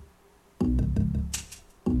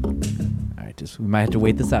 All right, we might have to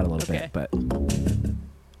wait this out a little Okay. bit, but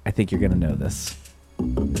I think you're gonna know this.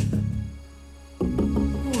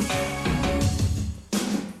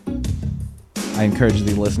 I encourage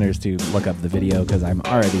the listeners to look up the video because I'm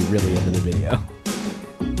already really into the video.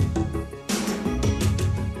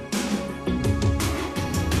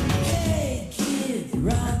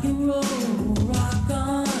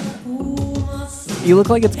 You look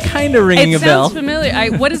like it's kind of ringing It a bell. sounds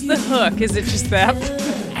familiar. What is the hook? Is it just that?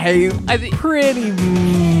 Hey, I thi- pretty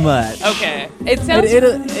much. Okay. It sounds.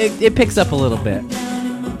 It picks up a little bit,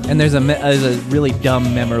 and there's a really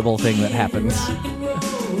dumb, memorable thing that happens.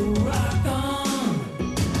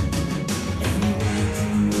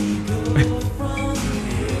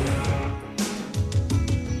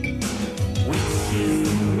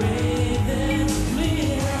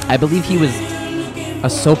 I believe he was a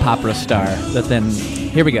soap opera star that then.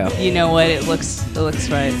 Here we go. You know what? It looks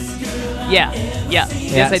right. Yeah.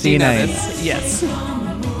 Yes, I see, do know nice. this. Yes.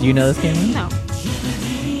 Do you know this, Cameron? No.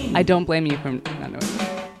 I don't blame you for not knowing.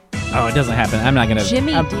 Oh, it doesn't happen. I'm not gonna.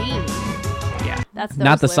 Jimmy I'm- Dean. That's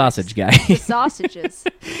Not the those lyrics. sausage guy. The sausages.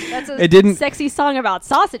 That's a It didn't- sexy song about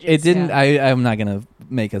sausages. It didn't. Yeah. I'm not gonna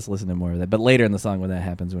make us listen to more of that. But later in the song, when that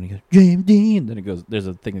happens, when he goes James Dean, then it goes. There's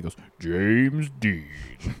a thing that goes James Dean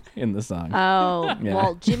in the song. Oh, Yeah.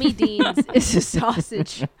 well, Jimmy Dean's is a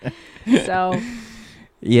sausage. So,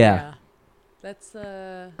 yeah. That's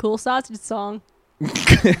cool sausage song.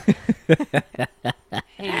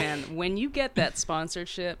 Hey man, when you get that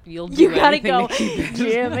sponsorship, you'll do You gotta anything go, to keep it.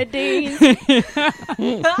 Jimmy Dean's.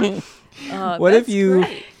 What if That's you?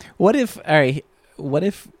 great. What if? All right. What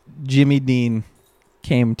if Jimmy Dean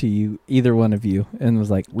came to you, either one of you, and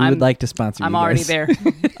was like, "We I'm- would like to sponsor you." I'm already guys." there.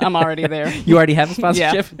 I'm already there. You already have a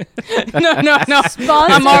sponsorship. No.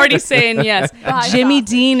 I'm already saying yes. Buy Jimmy sausage.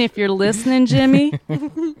 Dean, if you're listening, Jimmy,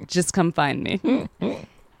 just come find me.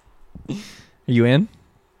 Are you in?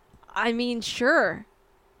 I mean, sure.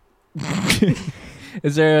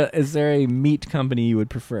 Is there a meat company you would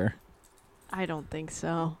prefer? I don't think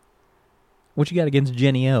so. What you got against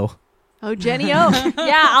Jenny O? Oh, Jenny O.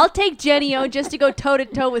 Yeah, I'll take Jenny O just to go toe to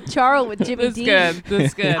toe with Charles with Jimmy That's Dean. good.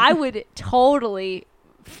 That's good. I would totally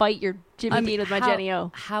fight your Jimmy I mean, Dean with my how- Jenny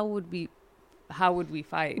O. How would we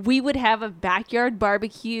fight? We would have a backyard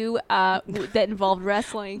barbecue that involved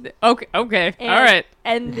wrestling. Okay. All right.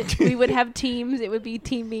 And we would have teams. It would be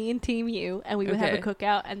Team Me and Team You. And we would have a Okay.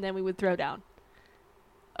 cookout, and then we would throw down.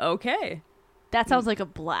 Okay. That sounds like a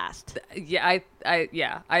blast. Yeah.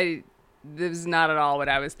 This is not at all what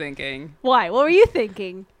I was thinking. Why? What were you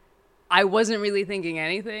thinking? I wasn't really thinking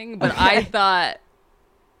anything, but I thought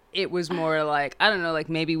it was more like, I don't know, like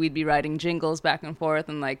maybe we'd be writing jingles back and forth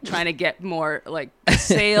and like trying to get more like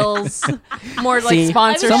sales, more like See,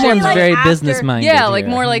 sponsorship. Someone's like very after- business minded. Yeah, like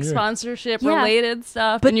more like sponsorship Yeah. related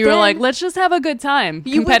stuff. But And you were like, then- let's just have a good time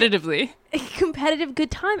You would- competitively. A competitive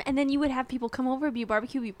good time. And then you would have people come over, it'd be a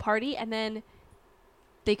barbecue, it'd be a party, and then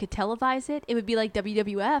they could televise it. It would be like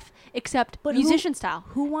WWF, except But musician style.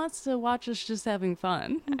 Who wants to watch us just having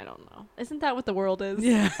fun? I don't know. Isn't that what the world is?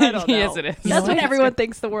 Yeah. I don't know. Yes, it is. You know That's what what? everyone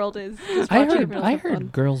thinks the world is. Just I watching heard. girls I have heard fun.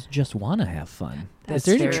 girls just want to have fun. That's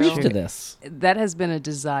Is there any true. truth to this? That has been a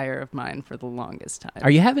desire of mine for the longest time.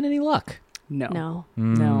 Are you having any luck? No. No.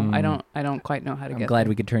 No, I Mm. don't quite know how to I'm get glad there.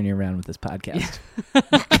 we could turn you around with this podcast.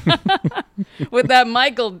 With that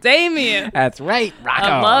Michael Damian. That's right.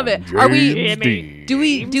 I love it. Are we do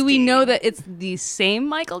we know that it's the same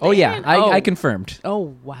Michael Oh Damian? yeah, I confirmed.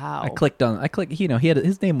 Oh wow. I clicked. You know,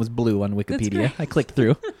 his name was Blue on Wikipedia. great. I clicked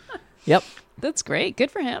through. Yep. That's great.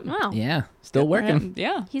 Good for him. Wow. Yeah. Still Good for working. him.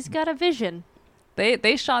 Yeah. He's got a vision.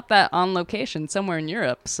 They shot that on location somewhere in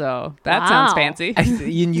Europe, so that Wow. sounds fancy.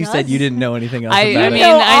 You said you didn't know anything else I about mean, it.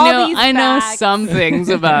 know all these I know facts. some things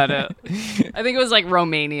about it. I think it was like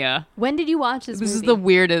Romania. When did you watch this This is movie? the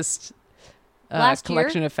weirdest Last year?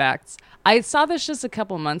 collection of facts. I saw this just a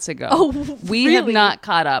couple months ago. Oh, We have really? not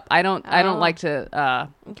caught up. I don't Oh. like to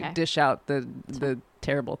Okay. dish out the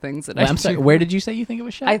terrible things that Wait, I I'm do. sorry. Where did you say you think it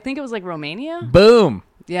was shot? I think it was like Romania. Boom.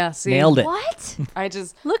 Yeah, see, Nailed it. What? I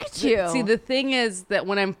just Look at you. see the thing is that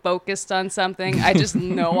when I'm focused on something, I just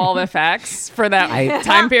know all the facts for that I-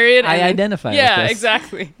 time period. I and- identify with Yeah, this.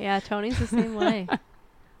 exactly. Yeah, Tony's the same way.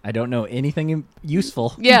 I don't know anything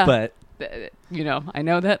useful. Yeah. But You know, I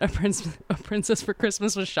know that a Princess for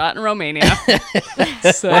Christmas was shot in Romania.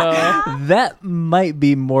 So that might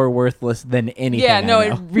be more worthless than anything. yeah, I no,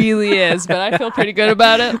 know. it really is. But I feel pretty good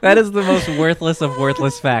about it. That is the most worthless of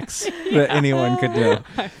worthless facts that anyone could do.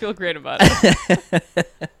 I feel great about it.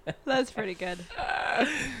 That's pretty good.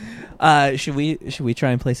 Should we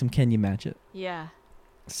try and play some Can You Match It? Yeah.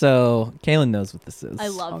 So Kaylin knows what this is. I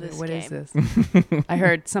love Okay, this what game. is this? I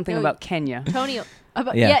heard something No, about Kenya. Tony, Yeah,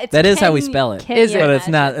 yeah, it's that is how we Ken- spell it. Kenya Is it? But it's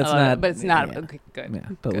not. Magic. It's not. But it's not. Yeah. Okay, good. Yeah,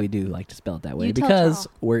 but Good. we do like to spell it that way You tell because Charles.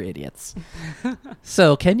 we're idiots.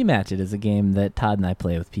 So, Can You Match It is a game that Todd and I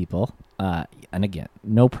play with people. And again,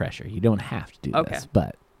 no pressure. You don't have to do Okay. this,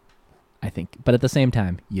 but but at the same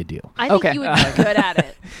time, you do. I think Okay. you would be good at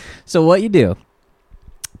it. So, what you do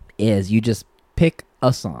is you just pick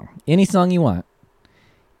a song, any song you want,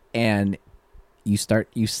 and you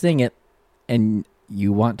sing it, and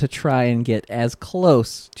you want to try and get as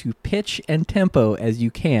close to pitch and tempo as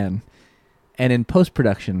you can. And in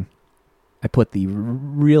post-production, I put the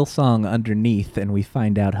real song underneath, and we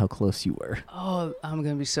find out how close you were. Oh, I'm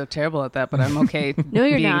gonna be so terrible at that, but I'm okay. No,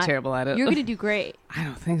 you're being not. terrible at it. You're gonna do great. I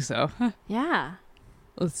don't think so. Yeah.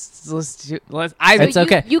 Let's do. Let's. It's you-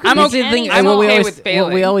 okay. you can I'm do okay. any- I'm what we okay always, with what we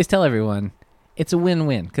failing. always tell everyone, it's a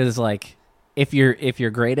win-win because like if you're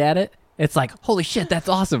great at it, it's like holy shit, that's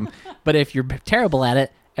awesome. But if you're terrible at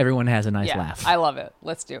it, everyone has a nice Yeah, laugh. I love it.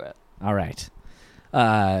 Let's do it. All right.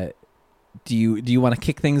 Do you want to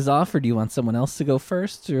kick things off, or do you want someone else to go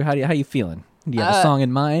first, or how you feeling? Do you have a song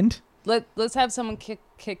in mind? Let's have someone kick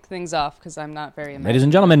things off because I'm not very. Ladies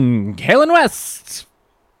and gentlemen, Kaylin West.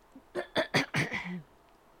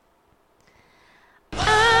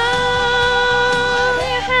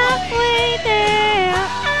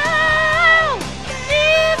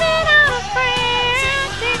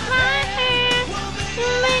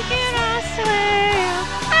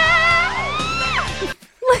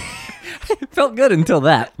 Felt good until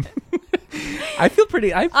that. I feel good.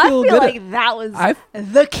 like that was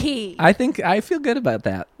the key. I think I feel good about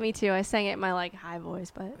that. Me too. I sang it in my like high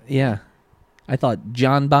voice, but Yeah. I thought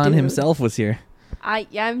John Bon Dude. himself was here.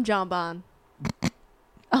 I'm John Bon.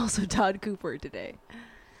 Also Todd Cooper today.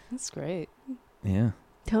 That's great. Yeah.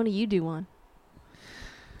 Tony, you do one.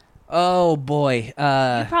 Oh boy. You've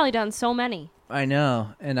probably done so many. I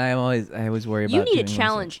know. And I always worry about You need a doing ones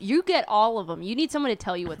challenge. You get all of them. You need someone to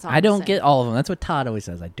tell you what song. I don't to get sing. all of them. That's what Todd always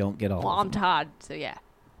says. I don't get all Well, of I'm them. Todd, so yeah.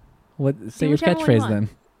 What? Say your whichever one you catchphrase want. then.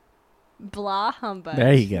 Blah humbug.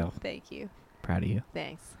 There you go. Thank you. Proud of you.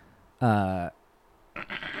 Thanks.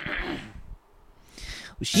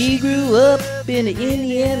 She grew up in an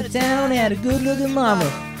Indiana town, had a good-looking mama,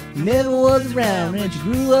 never was around, and she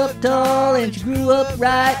grew up tall and she grew up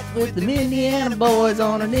right with the Indiana boys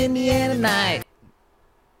on an Indiana night.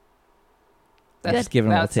 That, Just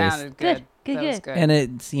giving it a that little taste. sounded good. Good, That was good. And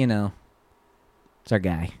it's, it's our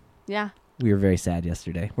guy. Yeah. We were very sad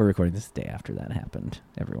yesterday. We're recording this the day after that happened,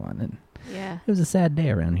 everyone, and Yeah. it was a sad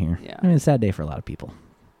day around here. Yeah. I mean, it's a sad day for a lot of people.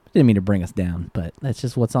 Didn't mean to bring us down, but that's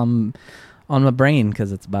just what's on my brain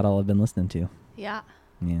because it's about all I've been listening to. Yeah.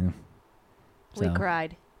 Yeah. We So,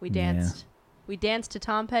 cried. We yeah. danced. We danced to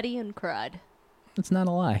Tom Petty and cried. It's not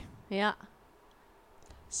a lie. Yeah.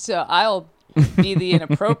 So I'll be the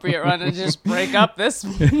inappropriate one and just break up this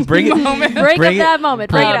Bring it- moment. Break Bring up it- that moment.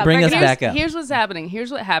 bring- Break it up. bring break us it up. back up. Here's what's happening.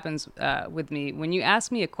 Here's what happens with me when you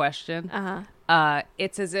ask me a question. Uh-huh.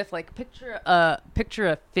 It's as if like picture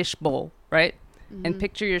a fish bowl, right? And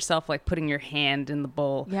picture yourself like putting your hand in the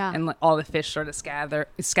bowl, Yeah. and like, all the fish sort of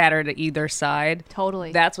scattered to either side.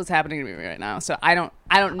 Totally. That's what's happening to me right now. So I don't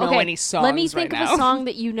know Okay, any songs. Let me think right of now. a song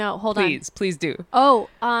that you know. Hold on. Please do. Oh,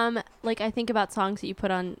 like I think about songs that you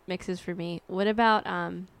put on mixes for me. What about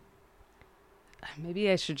Maybe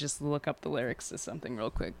I should just look up the lyrics to something real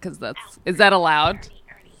quick because is that allowed?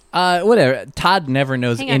 Whatever. Todd never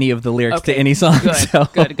knows Hang on. any of the lyrics to Okay, any song. good, so.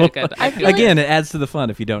 good. I feel Again, it adds to the fun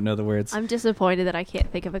if you don't know the words. I'm disappointed that I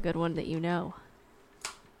can't think of a good one that you know.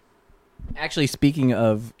 Actually, speaking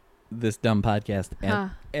of this dumb podcast Huh.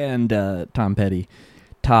 and Tom Petty,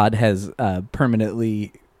 Todd has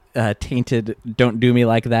permanently tainted "Don't Do Me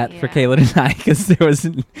Like That" for Yeah. Kaylin and I because there was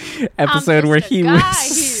an episode just where a he guy was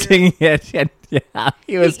here. singing it. And, yeah,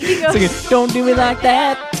 he was He goes- singing "Don't Do Me Like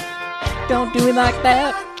That, Don't Do Me Like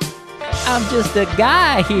That." I'm just a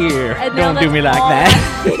guy here. And now Don't do that's me like all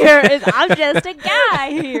that. I hear is, I'm just a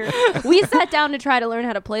guy here. We sat down to try to learn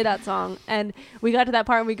how to play that song, and we got to that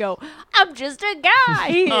part and we go, I'm just a guy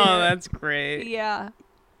here. Oh, that's great. Yeah.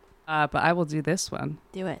 But I will do this one.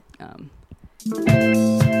 Do it.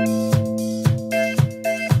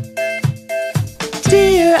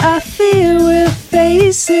 Dear, I fear we're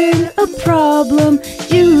facing a problem.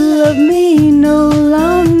 You love me no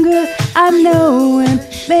longer. I know, and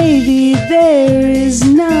baby, there is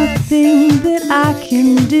nothing that I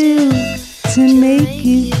can do to make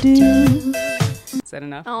you do. Is that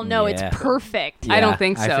enough? Oh, no, Yeah. it's perfect. I don't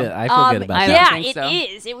think so. I feel good about I that. don't Yeah, think it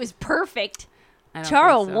so. is. It was perfect. I don't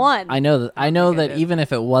Charo think so. won. I know that. I know think I that did. even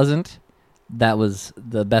if it wasn't, that was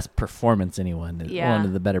the best performance anyone. Yeah. One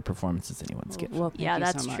of the better performances anyone's given. Well, thank Yeah, you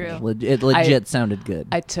that's so much. true. It legit sounded good.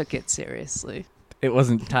 I took it seriously. It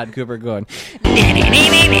wasn't Todd Cooper going.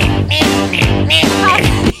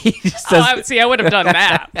 He just does See, I would have done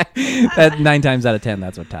that. that 9 times out of 10.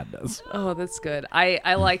 That's what Todd does. Oh, that's good.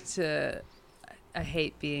 I like to. I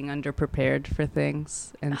hate being underprepared for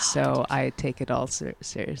things, and so I take it all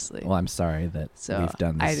seriously. Well, I'm sorry that So we've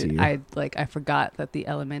done this to you. I forgot that the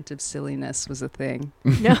element of silliness was a thing,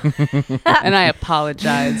 No. and I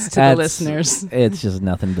apologize to the That's- listeners. It's just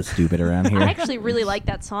nothing but stupid around here. I actually really like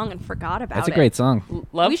that song and forgot about That's a it. great song.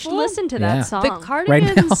 We should listen to Yeah. that song. The Right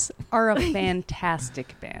now. Cardigans are a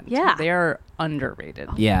fantastic band. Yeah. They are underrated.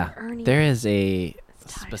 Yeah, Ernie. there is a tied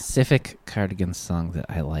up. specific Cardigans song that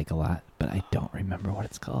I like a lot, but I don't remember what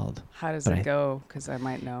it's called. How does But it I- go? Because I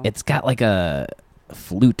might know. It's got like a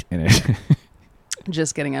flute in it.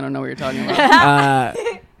 Just kidding. I don't know what you're talking about.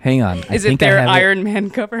 Hang on. I Is think it I their have Iron Man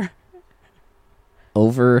cover?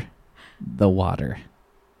 Over the Water.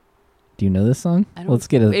 Do you know this song? I don't, Let's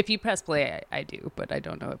get a If you press play, I do, but I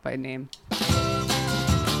don't know it by name.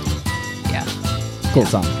 Yeah, cool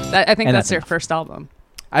song. I think And that's that's their enough. first album.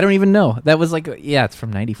 I don't even know. That was like, yeah, it's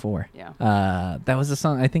from '94. Yeah. That was a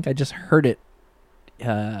song. I think I just heard it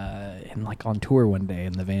in like on tour one day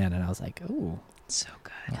in the van, and I was like, "Ooh, So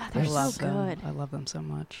good. God, they're I love so them. good. I love them so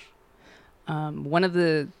much. One of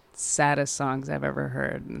the saddest songs I've ever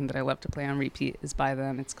heard and that I love to play on repeat is by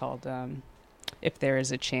them. It's called "If There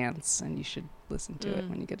Is a Chance," and you should listen to it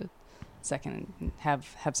when you get a second and have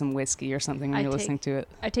some whiskey or something when I you're take- listening to it.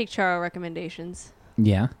 I take Charo recommendations.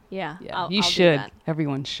 yeah." Yeah. Yeah, I'll you do should. that.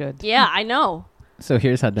 Everyone should. Yeah, I know. So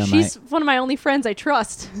here's how dumb She's one of my only friends I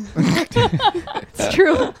trust. It's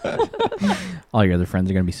true. all your other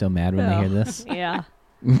friends are gonna be so mad when they hear this. Yeah.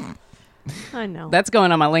 I know. That's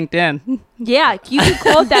going on my LinkedIn. Yeah, you can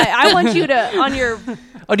quote that. I want you to on your.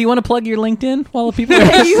 Oh, do you want to plug your LinkedIn while the people are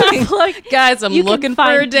listening? Guys, I'm You can looking for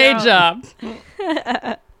a find day out.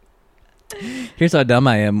 job. Here's how dumb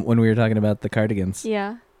I am. When we were talking about the cardigans,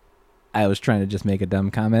 Yeah. I was trying to just make a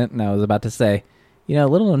dumb comment, and I was about to say,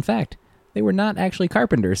 little known fact, they were not actually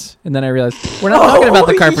carpenters. And then I realized we're not talking about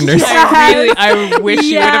the carpenters. I wish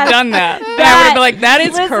you would have done that. I would be like, that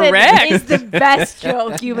is correct. It's the best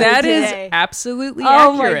joke you made That is today. absolutely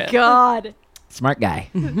Oh accurate. my god, Smart guy.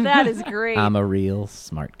 that is great. I'm a real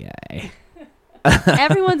smart guy.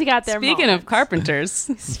 Everyone's got their. Speaking of moments. carpenters,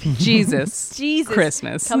 Jesus, Jesus,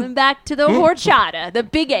 Christmas. coming back to the horchata, the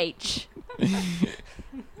big H.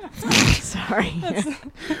 Sorry.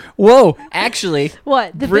 Whoa, actually,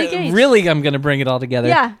 What? The big H. really, I'm going to bring it all together.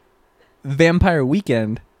 Yeah. Vampire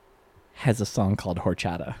Weekend has a song called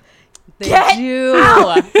Horchata. They Get do.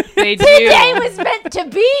 They do. Today was meant to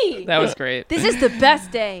be. That was great. This is the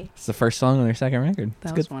best day. It's the first song on their second record. That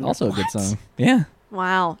It's was good. wonderful. Also a good song. Yeah.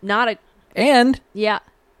 Wow. Not a. And Yeah.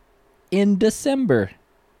 in December,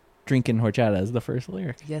 drinking horchata is the first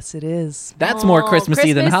lyric. Yes, it is. That's more Oh,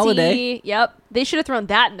 Christmassy than holiday. Yep. They should have thrown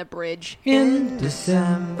that in the bridge. In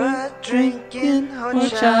December, drinking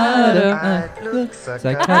horchata, horchata. Looks like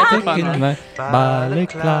psychotic in my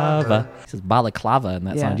balaclava. It says balaclava in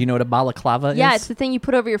that Yeah. song. Do you know what a balaclava Yeah, is? it's the thing you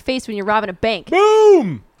put over your face when you're robbing a bank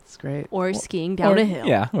Boom! It's great. or skiing down a hill.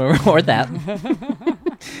 Yeah, or that.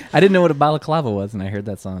 I didn't know what a balaclava was, and I heard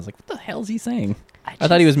that song. I was like, what the hell is he saying? I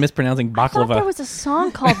thought he was mispronouncing I thought there baklava. was a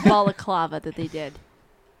song called Balaclava that they did.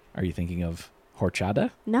 Are you thinking of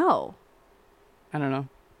horchata? No. I don't know.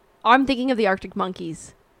 I'm thinking of the Arctic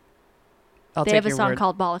Monkeys. I'll They take have a your song word.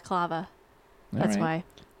 called Balaclava. That's All right.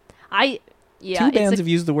 why. Yeah, Two bands it's have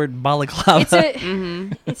used the word balaclava. it's a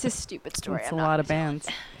Mhm. it's a stupid story. It's I'm a not lot of gonna bands.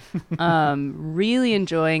 Really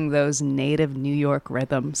enjoying those native New York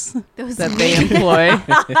rhythms tell you. that they employ.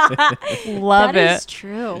 Love That is it.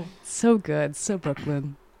 true. So good. So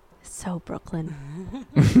Brooklyn. So Brooklyn.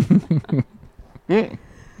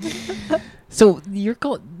 So you're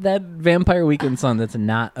called that Vampire Weekend song that's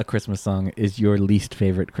not a Christmas song is your least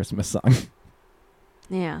favorite Christmas song.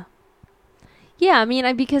 Yeah. Yeah, I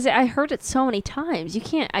mean, because I heard it so many times. You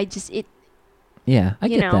can't. Yeah, I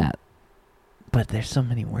You get know. that. But there's so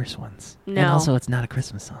many worse ones. And No. also it's not a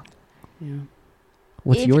Christmas song. Yeah.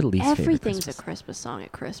 What's your least favorite Everything's Christmas a Christmas song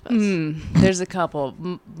at Christmas. There's a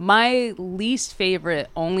couple. My least favorite,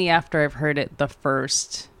 only after I've heard it the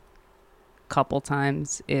first couple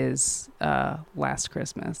times, is Last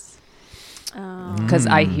Christmas. Because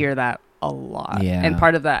I hear that a lot. Yeah. And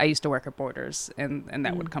part of that, I used to work at Borders, and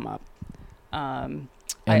that would come up. And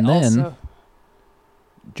I then also,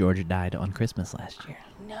 Georgia died on Christmas last year.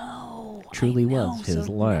 no, Truly I know, was his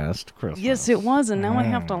so- last Christmas. Yes, it was, and now I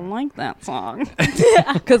have to like that song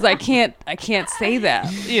because I can't say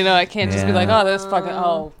that. You know, I can't just be like, Yeah. oh, this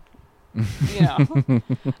fucking you know.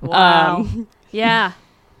 Wow. Yeah.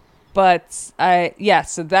 But so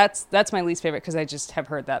that's my least favorite because I just have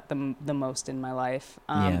heard that the most in my life.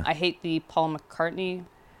 Yeah. I hate the Paul McCartney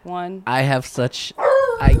one. I have such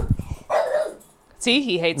See,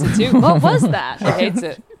 he hates it too. What was that? He hates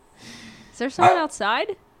it. Is there someone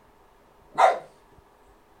outside?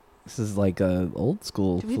 this is like a old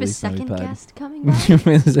school Do we have a Feliz second Navidad. guest coming by?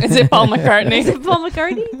 Is it Paul McCartney? Is it Paul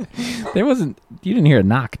McCartney? There wasn't. You didn't hear a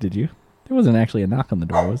knock, did you? There wasn't actually a knock on the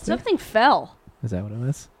door, was there? Something fell. Is that what it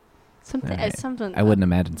was? Something. All right. Something. I wouldn't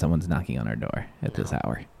imagine someone's knocking on our door at this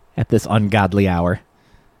hour. At this ungodly hour.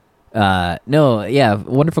 No, yeah,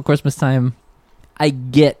 Wonderful Christmas Time. I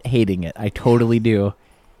get hating it. I totally do.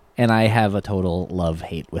 And I have a total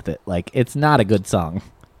love-hate with it. Like, it's not a good song,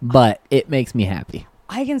 but it makes me happy.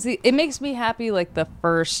 I can see it makes me happy like the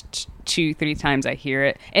first 2-3 times I hear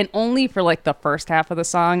it, and only for like the first half of the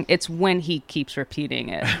song. It's when he keeps repeating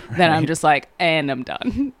it that I'm just like, and I'm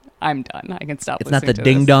done. I'm done. I can stop. It's not the listening to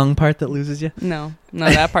this. ding-dong part that loses you. No,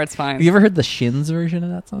 that part's fine. Have you ever heard the Shins version of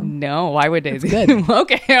that song? No, why would Daisy? It's good.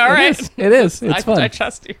 Okay, all right. It is. It's fun. I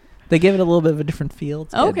trust you. They give it a little bit of a different feel.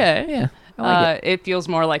 It's good. Okay. Yeah. I like It feels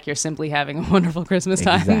more like you're simply having a wonderful Christmas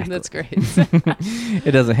time. Exactly. That's great.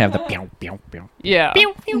 it doesn't have the pew, pew, pew. Yeah.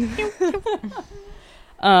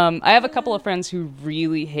 I have a couple of friends who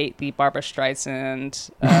really hate the Barbra Streisand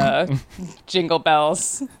Jingle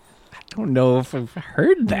Bells. I don't know if I've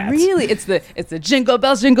heard that. Really, it's the jingle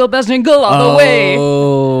bells, jingle all the way.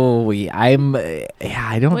 Oh, I don't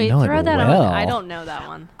Wait, know throw it that well. on. I don't know that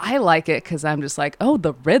one. I like it because I'm just like, oh,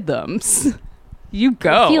 the rhythms. You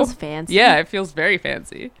go. It feels fancy. Yeah, it feels very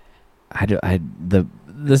fancy.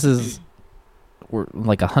 This is we're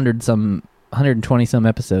like 120 some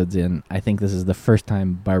episodes in. I think this is the first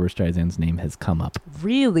time Barbra Streisand's name has come up.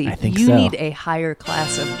 Really? I think you so. need a higher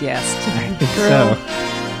class of guest. I think Girl.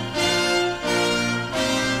 so.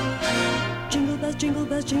 Jingle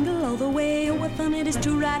bells, jingle all the way. Oh, what fun it is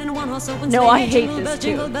to ride in a one-horse open No, sleigh. I hate Jingle this bells, too.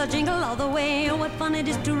 jingle bells, jingle all the way. Oh, what fun it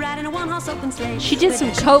is to ride in a one-horse open sleigh. She did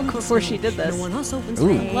some coke before she did this. One-horse open Ooh,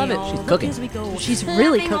 sleigh. love it. All She's the cooking. years we go. She's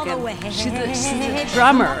really Laughing all the cooking. way. She's a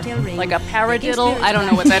drummer, like a paradiddle. I don't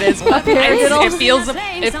know what that is, but paradiddle?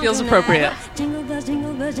 it feels appropriate. Jingle bells,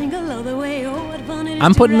 jingle all the way. Oh, what fun it is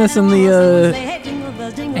I'm to putting ride this in a the, one-horse open sleigh. Jingle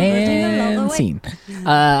bells, jingle bells, jingle all the And way. scene.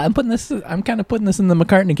 I'm kind of putting this in the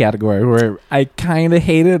McCartney category where I kind of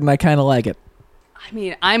hate it and I kind of like it. I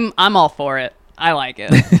mean, I'm all for it. I like it,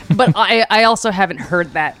 but I also haven't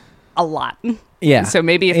heard that a lot. Yeah. So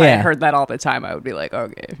maybe if I Yeah. had heard that all the time, I would be like,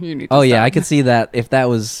 okay, you need to Oh yeah, stop. I could see that if that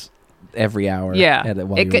was every hour. Yeah,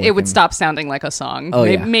 while it you're would working. stop sounding like a song. Oh,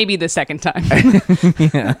 May- yeah. Maybe the second time.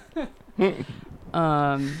 Yeah.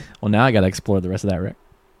 um, Well, now I got to explore the rest of that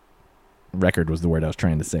record was the word I was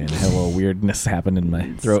trying to say, and I had a little weirdness happen in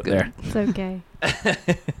my throat good. there. It's okay.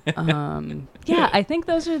 yeah, I think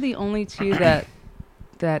those are the only two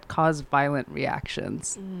that cause violent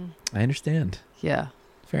reactions. I understand. Yeah,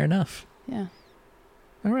 Fair enough. yeah.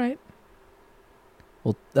 All right.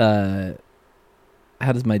 Well,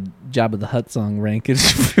 how does my Job of the Hutt song rank?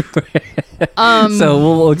 So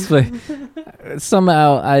we'll explain.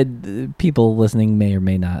 Somehow, people listening may or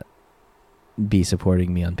may not be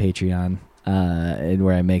supporting me on Patreon, and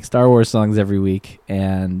where I make Star Wars songs every week.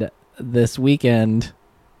 And this weekend,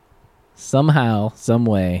 somehow, some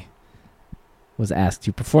way, was asked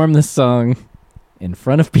to perform this song in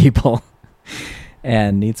front of people,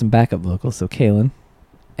 and need some backup vocals. So Kaylin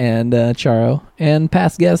and Charo and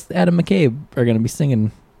past guest Adam McCabe are going to be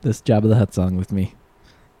singing this Job of the Hutt song with me,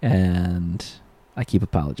 and I keep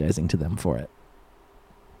apologizing to them for it.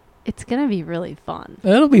 It's gonna be really fun.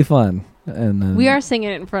 It'll be fun. And then, We are singing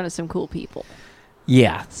it in front of some cool people.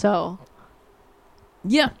 yeah, So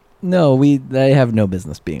yeah. No, they have no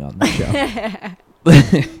business being on the show.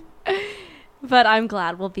 but I'm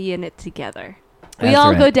glad we'll be in it together. We That's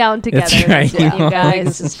all right. go down together. That's right. Yeah, you guys.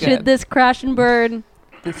 This is Should good. this crash and burn,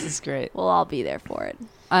 This is great. we'll all be there for it.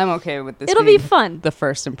 I'm okay with this. It'll be being fun. the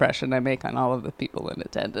first impression I make on all of the people in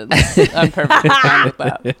attendance. I'm perfectly fine with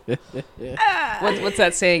that. What's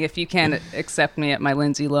that saying? If you can't accept me at my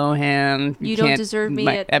Lindsay Lohan, You don't can't deserve me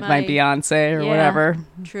at at my my- Beyonce or Yeah. whatever.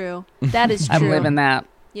 True. That is true. I'm living that.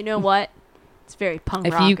 You know what? It's very punk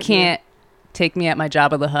If rock. you of can't take me at my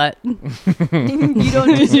Job of the Hut, you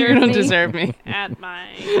don't deserve you don't me deserve me. at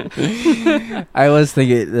my. I was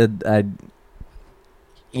thinking that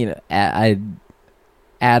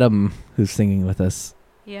Adam, who's singing with us,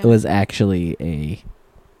 Yeah. was actually a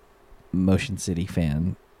Motion City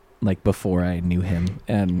fan, like before I knew him,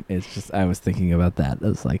 and it's just I was thinking about that. I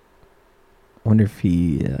was like, wonder if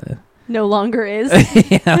he. No longer is.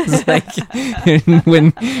 Yeah, I was like,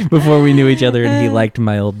 before we knew each other, and he liked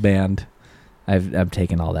my old band. I've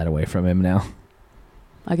taken all that away from him now.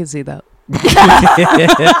 I can see that.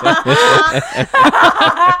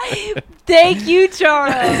 Thank you,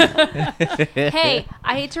 Charles. Hey,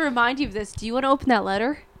 I hate to remind you of this. Do you want to open that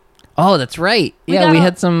letter? Oh, that's right. We Yeah, we got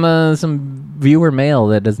had some viewer mail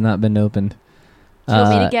that has not been opened. Do you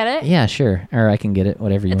want me to get it? Yeah, sure. Or I can get it.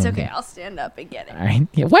 Whatever you It's want. okay. I'll stand up and get it. All right.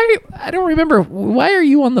 Yeah. I don't remember. Why are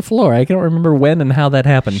you on the floor? I don't remember when and how that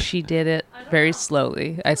happened. She did it very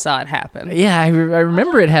slowly. I saw it happen. Yeah, I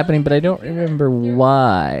remember it happening, but I don't remember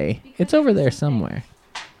why. It's over there somewhere.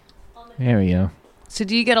 There we go. So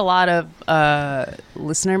do you get a lot of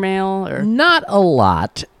listener mail or? Not a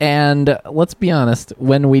lot, and let's be honest.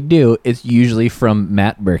 When we do, it's usually from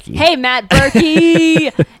Matt Berkey. Hey, Matt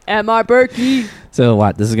Berkey. M.R. Berkey. So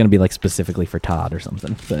what? This is going to be like specifically for Todd or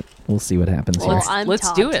something, but we'll see what happens Well, here. I'm let's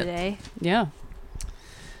Todd do it. today. Yeah.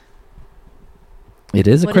 It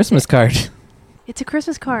is a What is Christmas it? card. It's a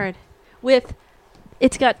Christmas card with.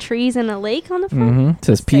 It's got trees and a lake on the front. Mm-hmm. It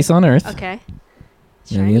says peace on earth. Okay.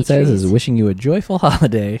 And the Shiny inside says, trees. wishing you a joyful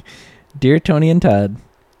holiday. Dear Tony and Todd,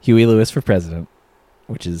 Huey Lewis for president,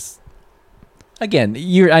 which is, again,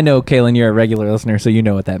 I know, Kaylin, you're a regular listener, so you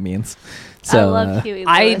know what that means. So I love Huey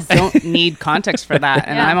I Lewis. don't need context for that,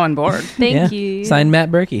 and Yeah. I'm on board. Thank you. Signed Matt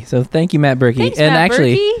Berkey. So thank you, Matt Berkey. Thanks, and Matt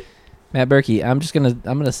actually, Berkey. Matt Berkey, I'm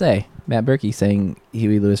gonna say Matt Berkey saying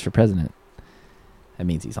Huey Lewis for president. That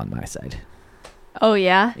means he's on my side. Oh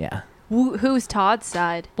yeah. Yeah, Who's Todd's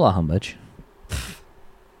side? blah humbug.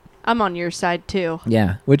 I'm on your side too.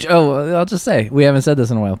 Yeah, which I'll just say we haven't said this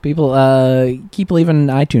in a while. People keep leaving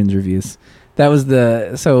iTunes reviews. That was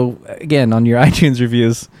so again on your iTunes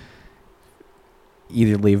reviews.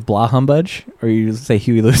 Either leave blah humbug or you say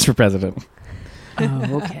Huey Lewis for president.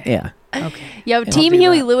 Oh, okay. Yeah, Okay. Yo, I'll Team do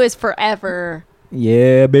Huey that. Lewis forever.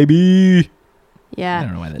 yeah, baby. Yeah. I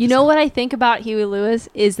don't know why that You just- know what I think about Huey Lewis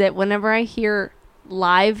is that whenever I hear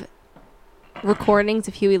live recordings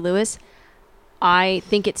of Huey Lewis, I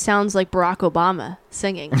think it sounds like Barack Obama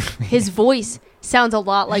singing. His voice sounds a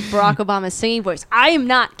lot like Barack Obama's singing voice. I am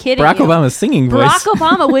not kidding Barack you. Obama's singing voice. Barack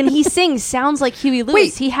Obama, when he sings, sounds like Huey Lewis.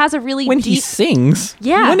 Wait, He has a really when deep... he sings.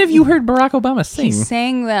 Yeah. When have you heard Barack Obama sing? He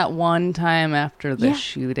sang that one time after the Yeah.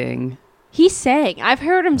 shooting. He sang. I've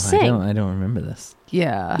heard him sing. I don't remember this.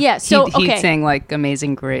 Yeah. Yeah, so, he okay. sang like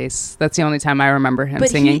Amazing Grace. That's the only time I remember him But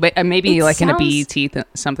singing. he- But maybe it like in a sounds- BET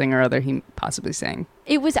something or other, he possibly sang.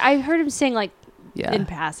 It was... I heard him sing like Yeah. in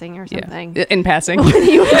passing or something. Yeah. In passing. When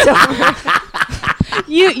he was over.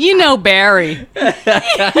 you know Barry.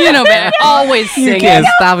 You know Barry. Always You singing. can't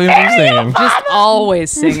stop him from singing. Just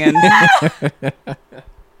always singing.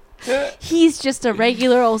 He's just a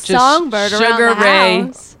regular old Just songbird around Sugar the Ray.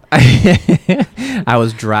 house. I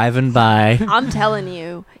was driving by. I'm telling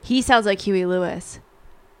you, he sounds like Huey Lewis.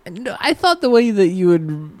 No, I thought the way that you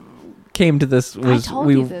had came to this was told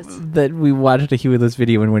you this. that we watched a Huey Lewis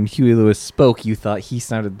video, and when Huey Lewis spoke, you thought he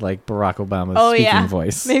sounded like Barack Obama's speaking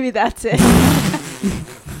voice. Maybe that's it.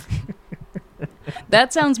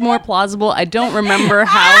 That sounds more plausible. I don't remember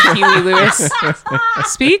how Huey Lewis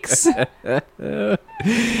speaks.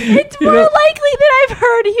 It's more likely that I've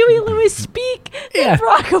heard Huey Lewis speak than Yeah.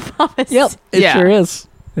 Barack Obama. Yep, it Yeah. sure is.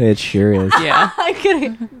 It sure is. Yeah. I'm gonna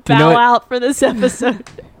know bow what? out for this episode.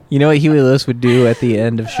 You know what Huey Lewis would do at the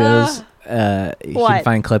end of shows? You What? can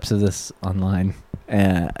find clips of this online.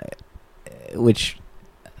 Which,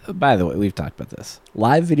 by the way, we've talked about this.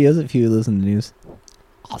 Live videos of Huey Lewis in the news.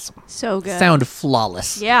 Awesome. So good. Sound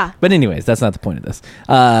flawless. Yeah. But anyways, that's not the point of this.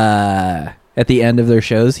 At the end of their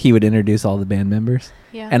shows, he would introduce all the band members,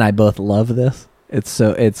 Yeah. and I both love this. It's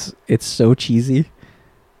so cheesy,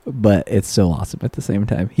 but it's so awesome at the same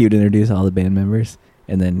time. He would introduce all the band members,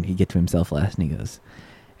 and then he'd get to himself last, and he goes,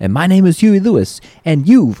 "And my name is Huey Lewis, and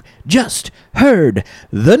you've just heard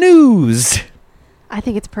the news." I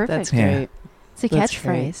think it's perfect. That's Yeah. great. It's a That's catchphrase.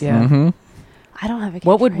 great, yeah. Mm-hmm. I don't have a catchphrase.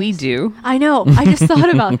 What would we do? I know. I just thought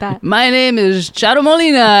about that. My name is Chado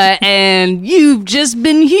Molina, and you've just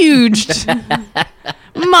been huged.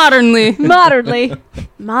 Modernly.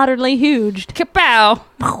 Modernly huge. Kapow.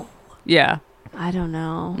 Yeah. I don't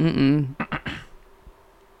know. Mm-mm.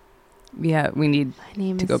 Yeah, we need My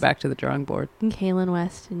name to is go back to the drawing board. Kaylin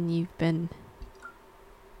West, and you've been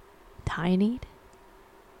tinied.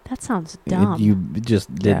 That sounds dumb. You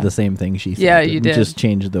just did Yeah. the same thing she said. Yeah, you did. Just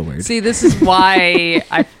changed the word. See, this is why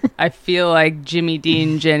I feel like Jimmy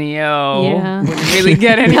Dean, Jenny O Yeah. wouldn't really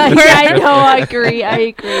get anywhere. yeah, I know. I agree. Yeah,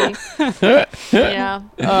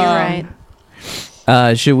 you're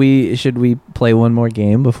right. Should we play one more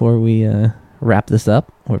game before we wrap this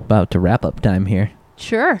up? We're about to wrap up time here.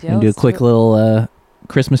 Sure. Yeah, And do a let's quick do it. little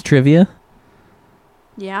Christmas trivia.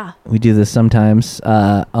 Yeah. We do this sometimes.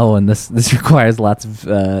 And this requires lots of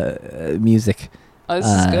music. Oh, this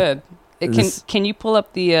is good. this- Can you pull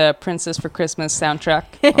up the Princess for Christmas soundtrack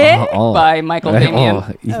Oh. by Michael Damian?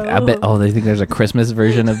 I bet. Oh, they think there's a Christmas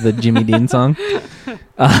version of the Jimmy Dean song.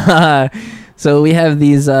 So we have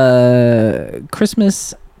these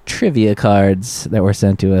Christmas trivia cards that were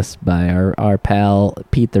sent to us by our pal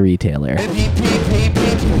Pete the Retailer.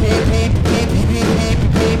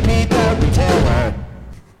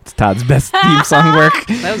 It's Todd's best theme song work.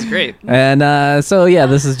 That was great. And so yeah,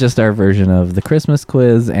 this is just our version of the Christmas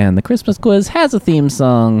quiz, and the Christmas quiz has a theme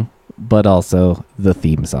song, but also the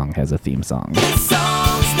theme song has a theme song. This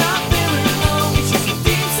song's not very long. It's just a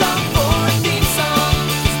theme song for a theme song.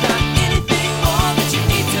 It's not anything more that you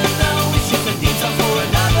need to know. It's just a theme song for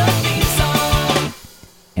another theme song.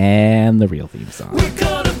 And the real theme song. We're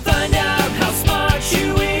gonna find out how smart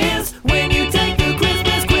you is when you take the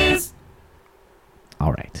Christmas quiz.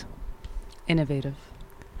 All right. Innovative.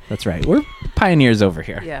 That's right. We're pioneers over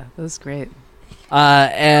here. Yeah, that was great.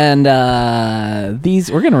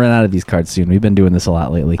 These we're gonna run out of these cards soon. We've been doing this a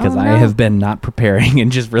lot lately because Oh, I no. have been not preparing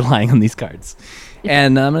and just relying on these cards.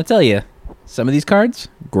 And I'm gonna tell you, some of these cards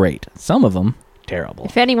great, some of them terrible.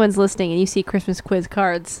 If anyone's listening and you see Christmas quiz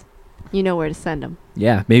cards, you know where to send them.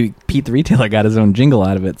 Yeah, maybe Pete the retailer got his own jingle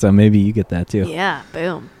out of it, so maybe you get that too. Yeah,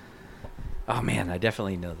 boom. Oh man, I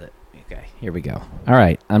definitely know that. Okay, here we go. All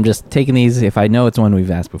right, I'm just taking these. If I know it's one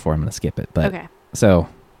we've asked before, I'm gonna skip it. But Okay. so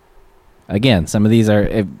again, some of these are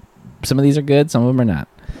good, some of them are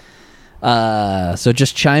not. So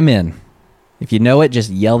just chime in. If you know it, just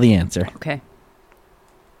yell the answer. Okay.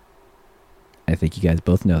 I think you guys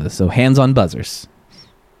both know this. So hands on buzzers.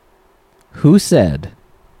 Who said,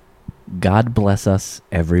 "God bless us,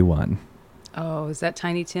 everyone"? Oh, is that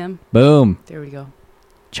Tiny Tim? Boom. There we go.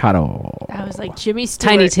 Charo. I was like Jimmy Stewart.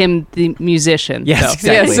 Tiny Tim, the musician. Yes,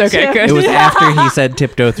 though. exactly. Yes, okay, good. It was after he said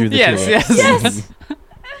tiptoe through the Yes, tulips. yes.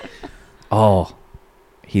 Oh,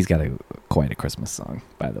 he's got quite a Christmas song,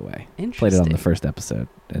 by the way. Played it on the first episode,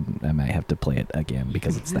 and I might have to play it again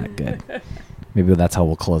because it's that good. Maybe that's how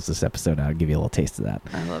we'll close this episode out. I'll give you a little taste of that.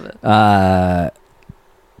 I love it.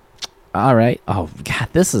 All right. Oh God,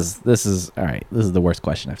 this is all right. This is the worst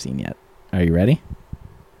question I've seen yet. Are you ready?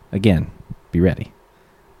 Again, be ready.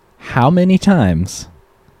 How many times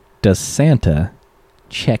does Santa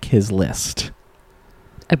check his list?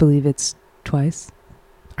 I believe it's twice.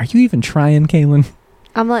 Are you even trying, Kaylin?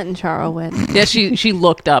 I'm letting Charo win. Yeah, she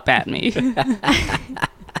looked up at me.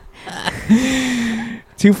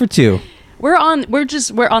 2 for 2. We're on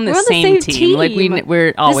the same same team. Like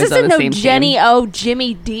we're always this isn't on the no same Jenny team. O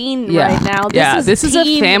Jimmy Dean Yeah. right now. This is a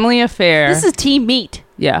team- family affair. This is team meat.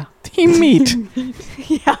 yeah. Team meat.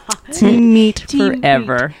 Yeah. Team meat Team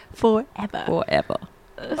forever. Forever. Forever.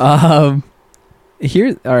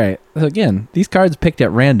 Here. All right. So again, these cards picked at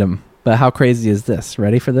random. But how crazy is this?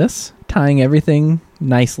 Ready for this? Tying everything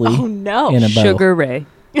nicely Oh no. in a bow. Sugar Ray.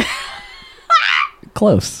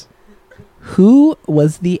 Close. Who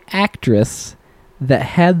was the actress that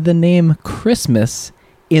had the name Christmas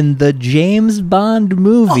in the James Bond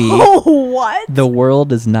movie Oh what? The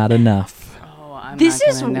World Is Not Enough? Oh, I'm This not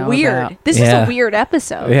is gonna know weird. that. This Yeah. is a weird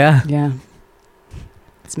episode. Yeah. Yeah.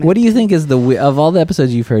 What do you think is of all the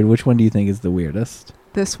episodes you've heard, which one do you think is the weirdest?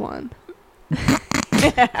 This one.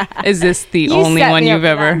 Is this the You only set one me up you've for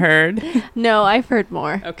ever that. heard? No, I've heard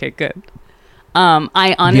more. Okay, good.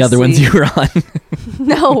 I honestly The other ones you were on.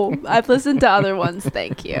 No, I've listened to other ones.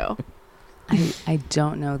 Thank you. I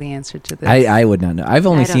don't know the answer to this. I would not know. I've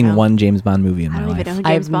only I don't seen know. one James Bond movie in I my don't life. even know who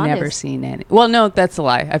James I've Bond never is. seen any. Well, no, that's a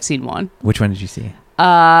lie. I've seen one. Which one did you see?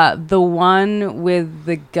 The one with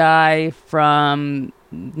the guy from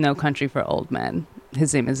No Country for Old Men.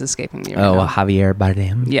 His name is escaping me right Oh, now. Javier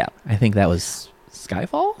Bardem. Yeah. I think that was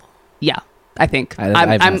Skyfall. Yeah. I think. I've not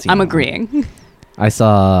seen that I'm one. agreeing. I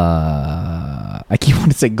saw. I keep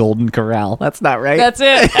wanting to say Golden Corral. That's not right. That's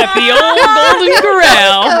it. At the old Golden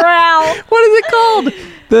Corral. What is it called?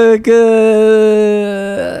 The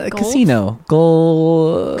Gold? casino.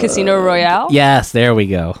 Casino Royale? Yes, there we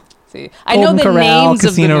go. See, I know Golden the Corral, names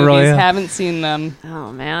Casino of the movies. Royale. Haven't seen them.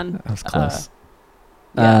 Oh man. That was close.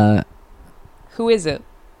 yeah. Who is it?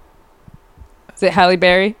 Is it Halle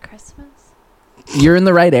Berry? Christmas. You're in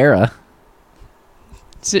the right era.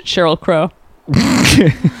 Is it Sheryl Crow?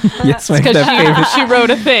 Yes, my Because favorite. she wrote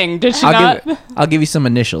a thing. Did she not? I'll give you some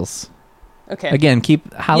initials. Okay. Again,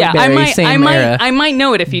 keep Halle yeah, Berry, same era. I might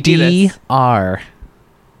know it if you do this. DR.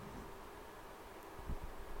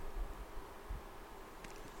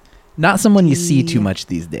 Not someone you see too much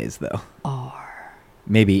these days, though. R.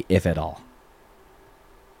 Maybe, if at all.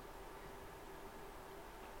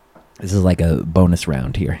 This is like a bonus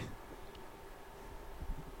round here.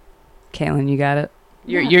 Kaylin, you got it.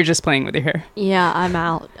 You're just playing with your hair. Yeah, I'm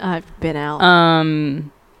out. I've been out.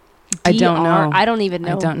 I don't know. I don't even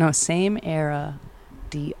know. I don't know. Same era.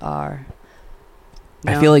 DR.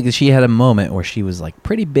 I feel like she had a moment where she was like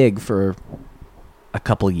pretty big for a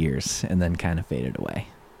couple years and then kind of faded away.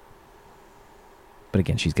 But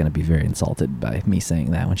again, she's going to be very insulted by me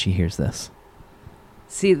saying that when she hears this.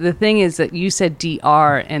 See, the thing is that you said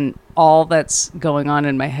DR, and all that's going on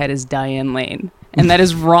in my head is Diane Lane. And that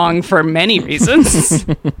is wrong for many reasons.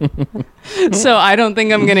 So I don't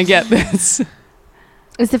think I'm going to get this.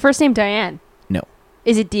 Is the first name Diane? No.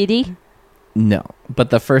 Is it Dee Dee? No, but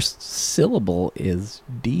the first syllable is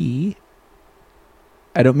D.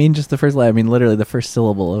 I don't mean just the first letter. I mean literally the first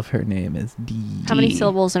syllable of her name is D. How many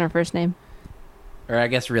syllables in her first name? Or I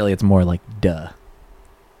guess really it's more like duh.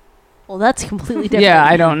 Well, that's completely different. Yeah,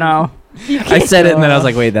 I don't know. I said it and then I was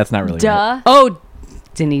like, wait, that's not really right. Duh. Oh,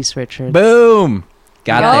 Denise Richards. Boom.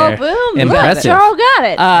 Got Oh, there. boom. Impressive. Look, Charles got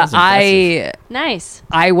it. was Nice.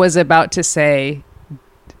 I was about to say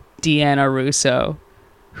Deanna Russo,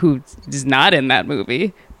 who is not in that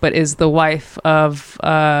movie, but is the wife of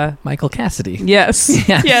Michael Cassidy. yes.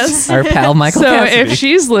 Yes. Our pal Michael So Cassidy. if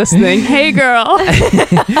she's listening, hey girl.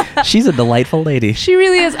 She's a delightful lady. She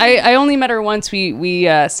really is. I only met her once. We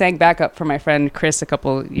sang backup for my friend Chris a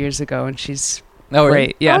couple years ago, and she's Oh, really?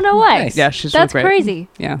 great. Yeah. Oh, no way. Nice. Yeah, she's That's real great. crazy.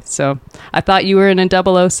 Yeah. So I thought you were in a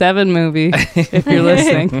 007 movie. If you're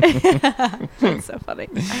listening, That's so funny.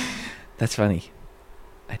 That's funny.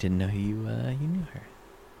 I didn't know you knew her.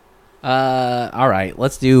 All right,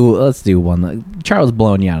 let's do one. Charles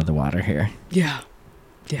blowing you out of the water here. yeah.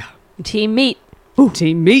 Team meat.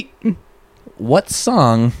 Team meat. What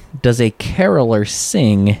song does a caroler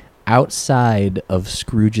sing outside of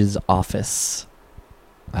Scrooge's office?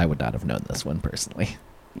 I would not have known this one personally.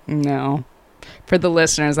 No. For the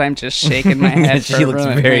listeners, I'm just shaking my head. She for looks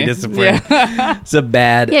ruining very me. disappointed. Yeah. It's a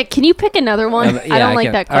bad. Yeah, can you pick another one? Yeah, I don't like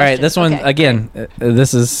can. that question. All right, this one Okay. again.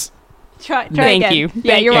 This is. Try Thank again. you.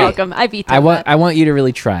 Yeah, Thank you're you. welcome. I beat I want you to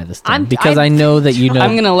really try this time because I know that you know.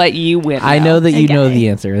 I'm gonna let you win. I now. know that you know Okay. the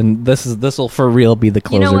answer, and this will for real be the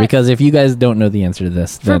You know closer. what? Because if you guys don't know the answer to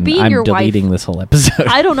this, For then being I'm your wife, deleting this whole episode.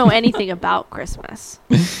 I don't know anything about Christmas.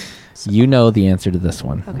 You know the answer to this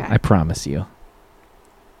one. Okay. I promise you.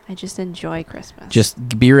 I just enjoy Christmas.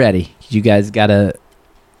 Just be ready. You guys gotta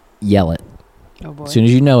yell it Oh boy. as soon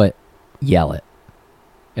as you know it. Yell it,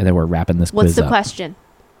 and then we're wrapping this What's quiz the up. question?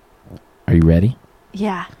 Are you ready?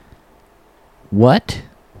 Yeah. What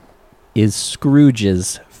is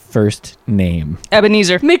Scrooge's first name?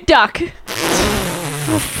 Ebenezer. McDuck.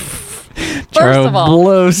 Charo of all-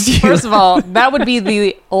 blows you. First of all, that would be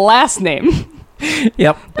the last name.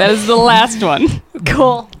 Yep, That is the last one.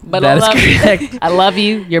 Cool. But that I is love you. correct. I love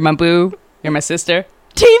you. You're my boo. You're my sister.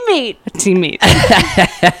 Team meat. Teammate.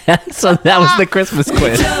 So that was the Christmas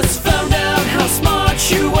quiz. Just found out how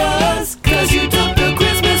smart you was, 'cause you took the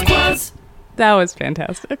Christmas quiz. That was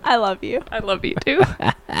fantastic. I love you. I love you too.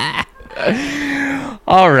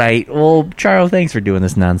 All right. Well, Charo, thanks for doing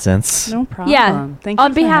this nonsense. No problem. Yeah. Thank you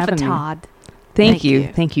On for behalf of having me. Todd. Thank Thank you. you.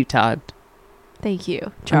 Thank you, Todd. Thank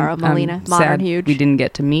you, Charo, I'm Molina, Modern sad Huge. we didn't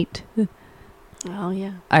get to meet. Oh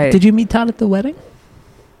yeah. Did you meet Todd at the wedding?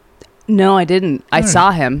 No, I didn't. I saw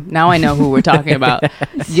him. Now I know who we're talking about.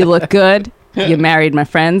 You look good. You married my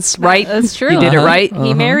friends, right? That's true. You did it Uh-huh. right.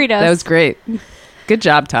 He married us. That was great. Good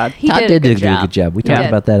job, Todd. He Todd did, did a a good job. We He talked did.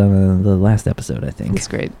 about that on the last episode, I think. It's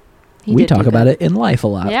great. He We did do talk about that. it in life a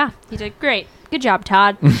lot. Yeah, he did great. Good job,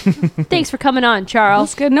 Todd. Thanks for coming on,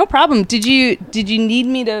 Charles. That's good. No problem. Did you need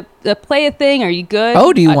me to play a thing? Are you good?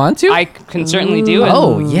 Oh, do you want to? I can certainly do it.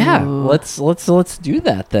 Oh yeah. Let's do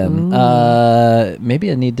that then. Maybe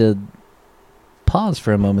I need to pause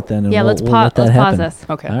for a moment then. And Yeah, we'll let's let that pause happen. this.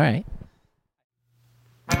 Okay. All right.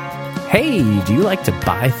 Hey, do you like to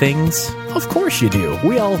buy things? Of course you do.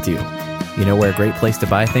 We all do. You know where a great place to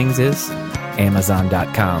buy things is?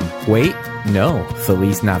 Amazon.com. Wait, no,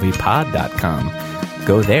 FelizNaviPod.com.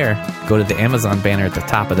 Go there, go to the Amazon banner at the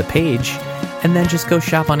top of the page, and then just go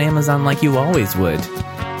shop on Amazon like you always would.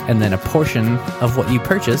 And then a portion of what you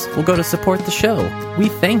purchase will go to support the show. We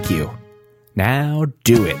thank you. Now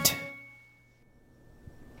do it.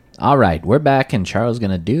 All right, we're back, and Charo's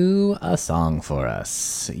going to do a song for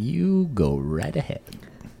us. You go right ahead.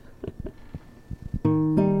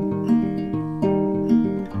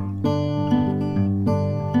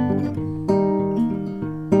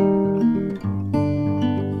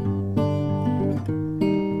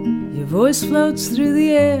 Your voice floats through the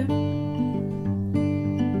air.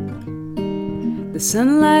 The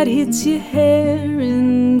sunlight hits your hair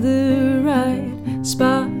in the right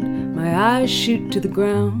spot. My eyes shoot to the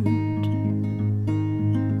ground,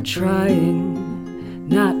 trying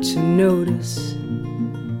not to notice.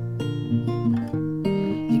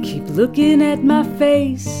 You keep looking at my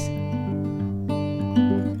face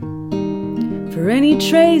for any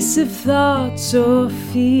trace of thoughts or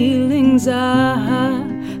feelings.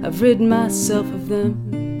 I've rid myself of them,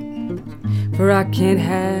 for I can't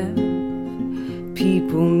have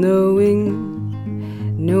people knowing.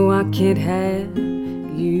 No, I can't have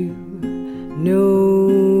you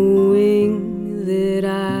knowing that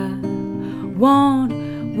I want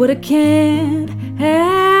what I can't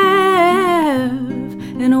have,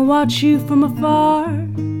 and I watch you from afar,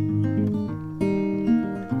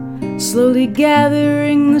 slowly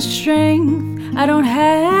gathering the strength I don't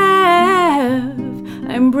have.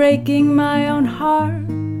 I'm breaking my own heart.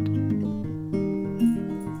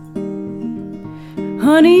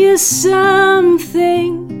 Honey is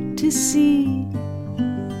something to see.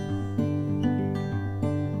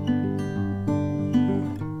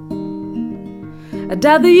 I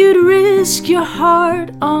doubt that you'd risk your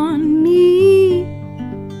heart on me.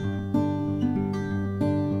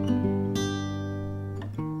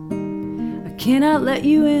 I cannot let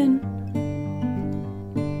you in,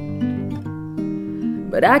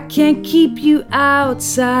 but I can't keep you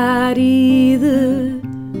outside either.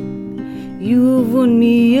 You have won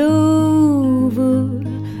me over,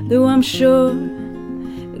 though I'm sure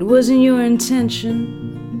it wasn't your intention.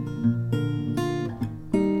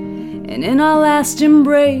 And in our last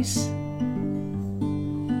embrace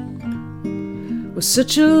was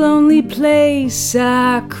such a lonely place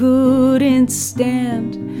I couldn't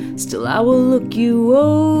stand. Still I will look you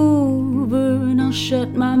over and I'll shut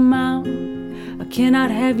my mouth. I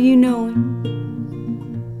cannot have you knowing,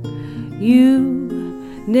 you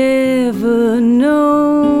never knowing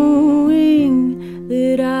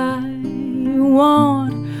that I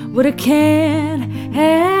want what I can't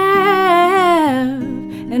have.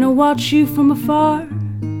 And I watch you from afar,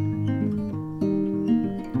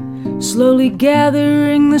 slowly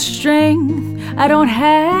gathering the strength I don't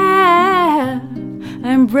have.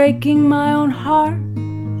 I'm breaking my own heart.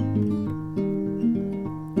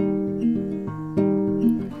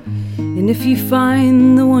 And if you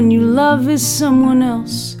find the one you love is someone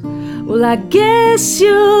else, well, I guess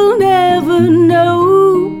you'll never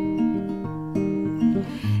know.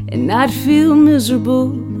 And I'd feel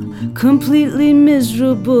miserable, completely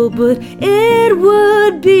miserable, but it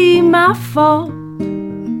would be my fault.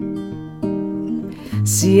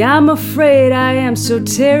 See, I'm afraid, I am so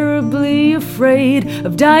terribly afraid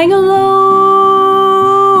of dying alone.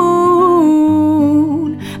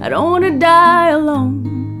 I don't want to die alone.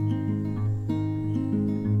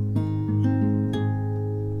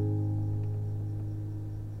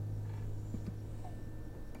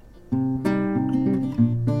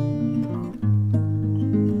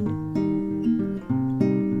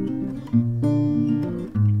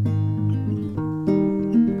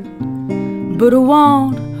 But I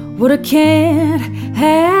want what I can't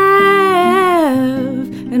have,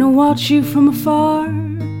 and I watch you from afar,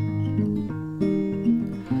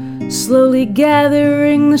 slowly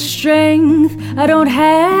gathering the strength I don't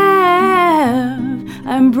have.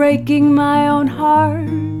 I'm breaking my own heart,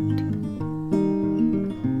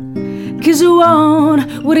 'cause I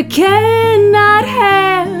want what I cannot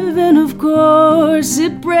have, and of course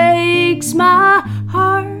it breaks my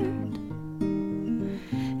heart.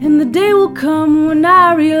 And the day will come when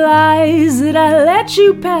I realize that I let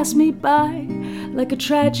you pass me by like a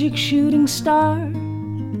tragic shooting star.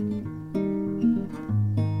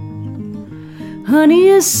 Honey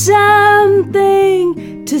is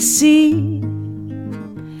something to see.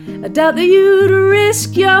 I doubt that you'd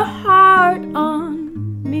risk your heart on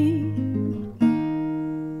me.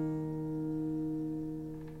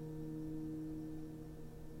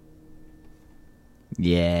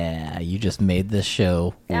 Yeah, you just made this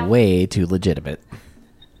show That- way too legitimate.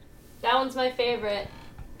 That one's my favorite.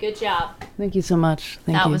 Good job. Thank you so much.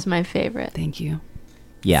 Thank That you. was my favorite. Thank you.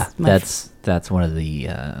 Yeah, It's my that's one of the.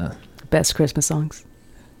 Best Christmas songs.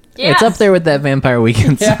 It's up there with that Vampire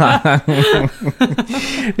Weekend song.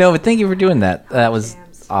 No, but thank you for doing that. That was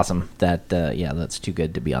awesome. That that's too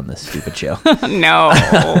good to be on this stupid show. No.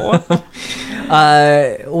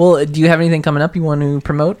 Well, do you have anything coming up you want to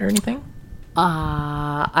promote or anything?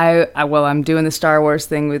 I'm doing the Star Wars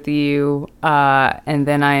thing with you, and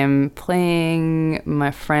then I am playing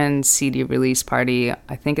my friend's CD release party.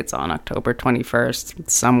 I think it's on October 21st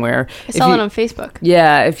somewhere. I saw it on Facebook.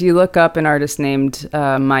 Yeah, if you look up an artist named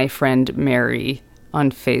My Friend Mary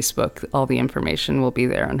on Facebook, all the information will be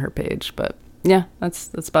there on her page. But yeah,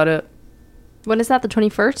 that's about it. When is that? The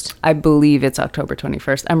 21st? I believe it's October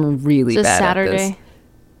 21st. I'm really It's a bad Saturday. at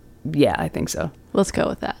this. Yeah, I think so. Let's go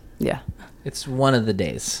with that. Yeah. It's one of the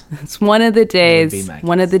days. It's one of the days, my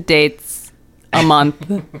one of the dates a month.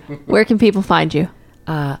 Where can people find you?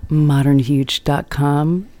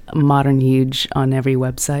 Modernhuge.com. Modern Huge on every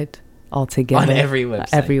website altogether. On every website.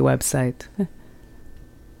 Every website.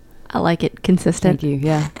 I like it. Consistent. Thank you.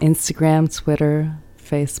 Yeah. Instagram, Twitter,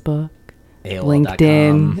 Facebook, AOL.com.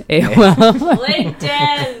 LinkedIn, AOL.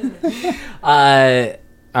 LinkedIn.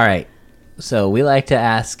 All right. So we like to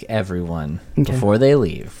ask everyone Okay. before they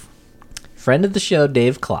leave. Friend of the show,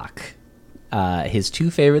 Dave Clock. His two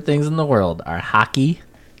favorite things in the world are hockey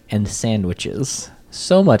and sandwiches.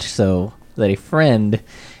 So much so that a friend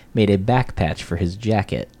made a back patch for his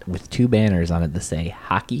jacket with two banners on it that say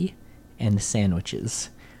hockey and sandwiches.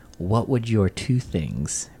 What would your two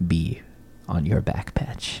things be on your back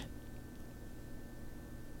patch?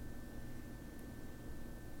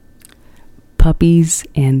 Puppies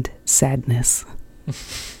and sadness.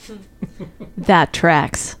 That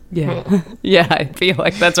tracks. Yeah. Yeah, I feel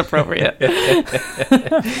like that's appropriate.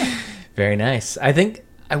 Very nice. I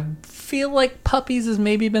feel like puppies has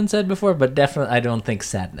maybe been said before, but definitely I don't think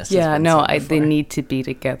sadness. has Yeah, been no, said they before. need to be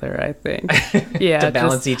together, I think. Yeah, To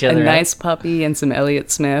balance just each other A out. nice puppy and some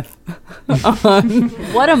Elliott Smith.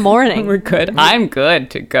 What a morning. We're good. I'm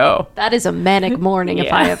good to go. That is a manic morning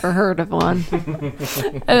if I ever heard of one.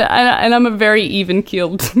 And I'm a very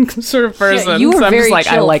even-keeled sort of person. you were so I'm very just like,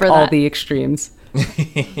 I chill like for all that. the extremes.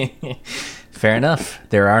 Fair enough.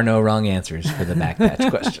 There are no wrong answers for the backpatch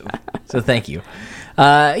question. So thank you.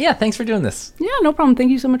 Yeah, thanks for doing this. Yeah, no problem.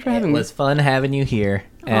 Thank you so much for It having me. was fun having you here.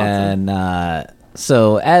 Awesome. And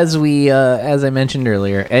so as I mentioned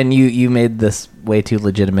earlier, and you made this way too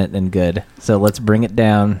legitimate and good. So let's bring it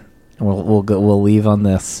down. And we'll leave on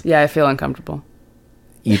this. Yeah, I feel uncomfortable.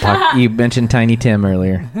 You mentioned Tiny Tim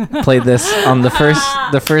earlier. Played this on the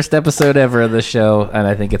first episode ever of the show, and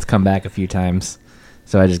I think it's come back a few times.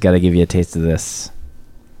 So I just got to give you a taste of this.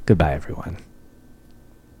 Goodbye, everyone.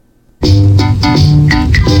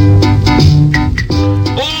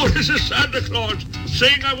 Oh, this is Santa Claus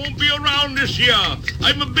saying I won't be around this year.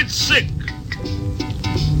 I'm a bit sick.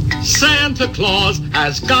 Santa Claus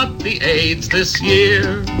has got the AIDS this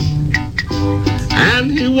year. And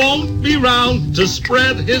he won't be round to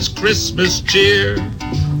spread his Christmas cheer.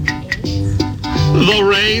 The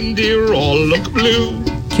reindeer all look blue.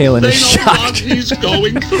 Kaylin They is know what shocked, he's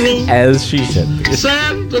going through. as she should be.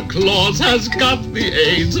 Santa Claus has got the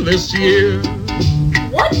AIDS this year.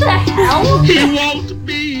 What the hell? He won't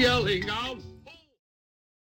be yelling out.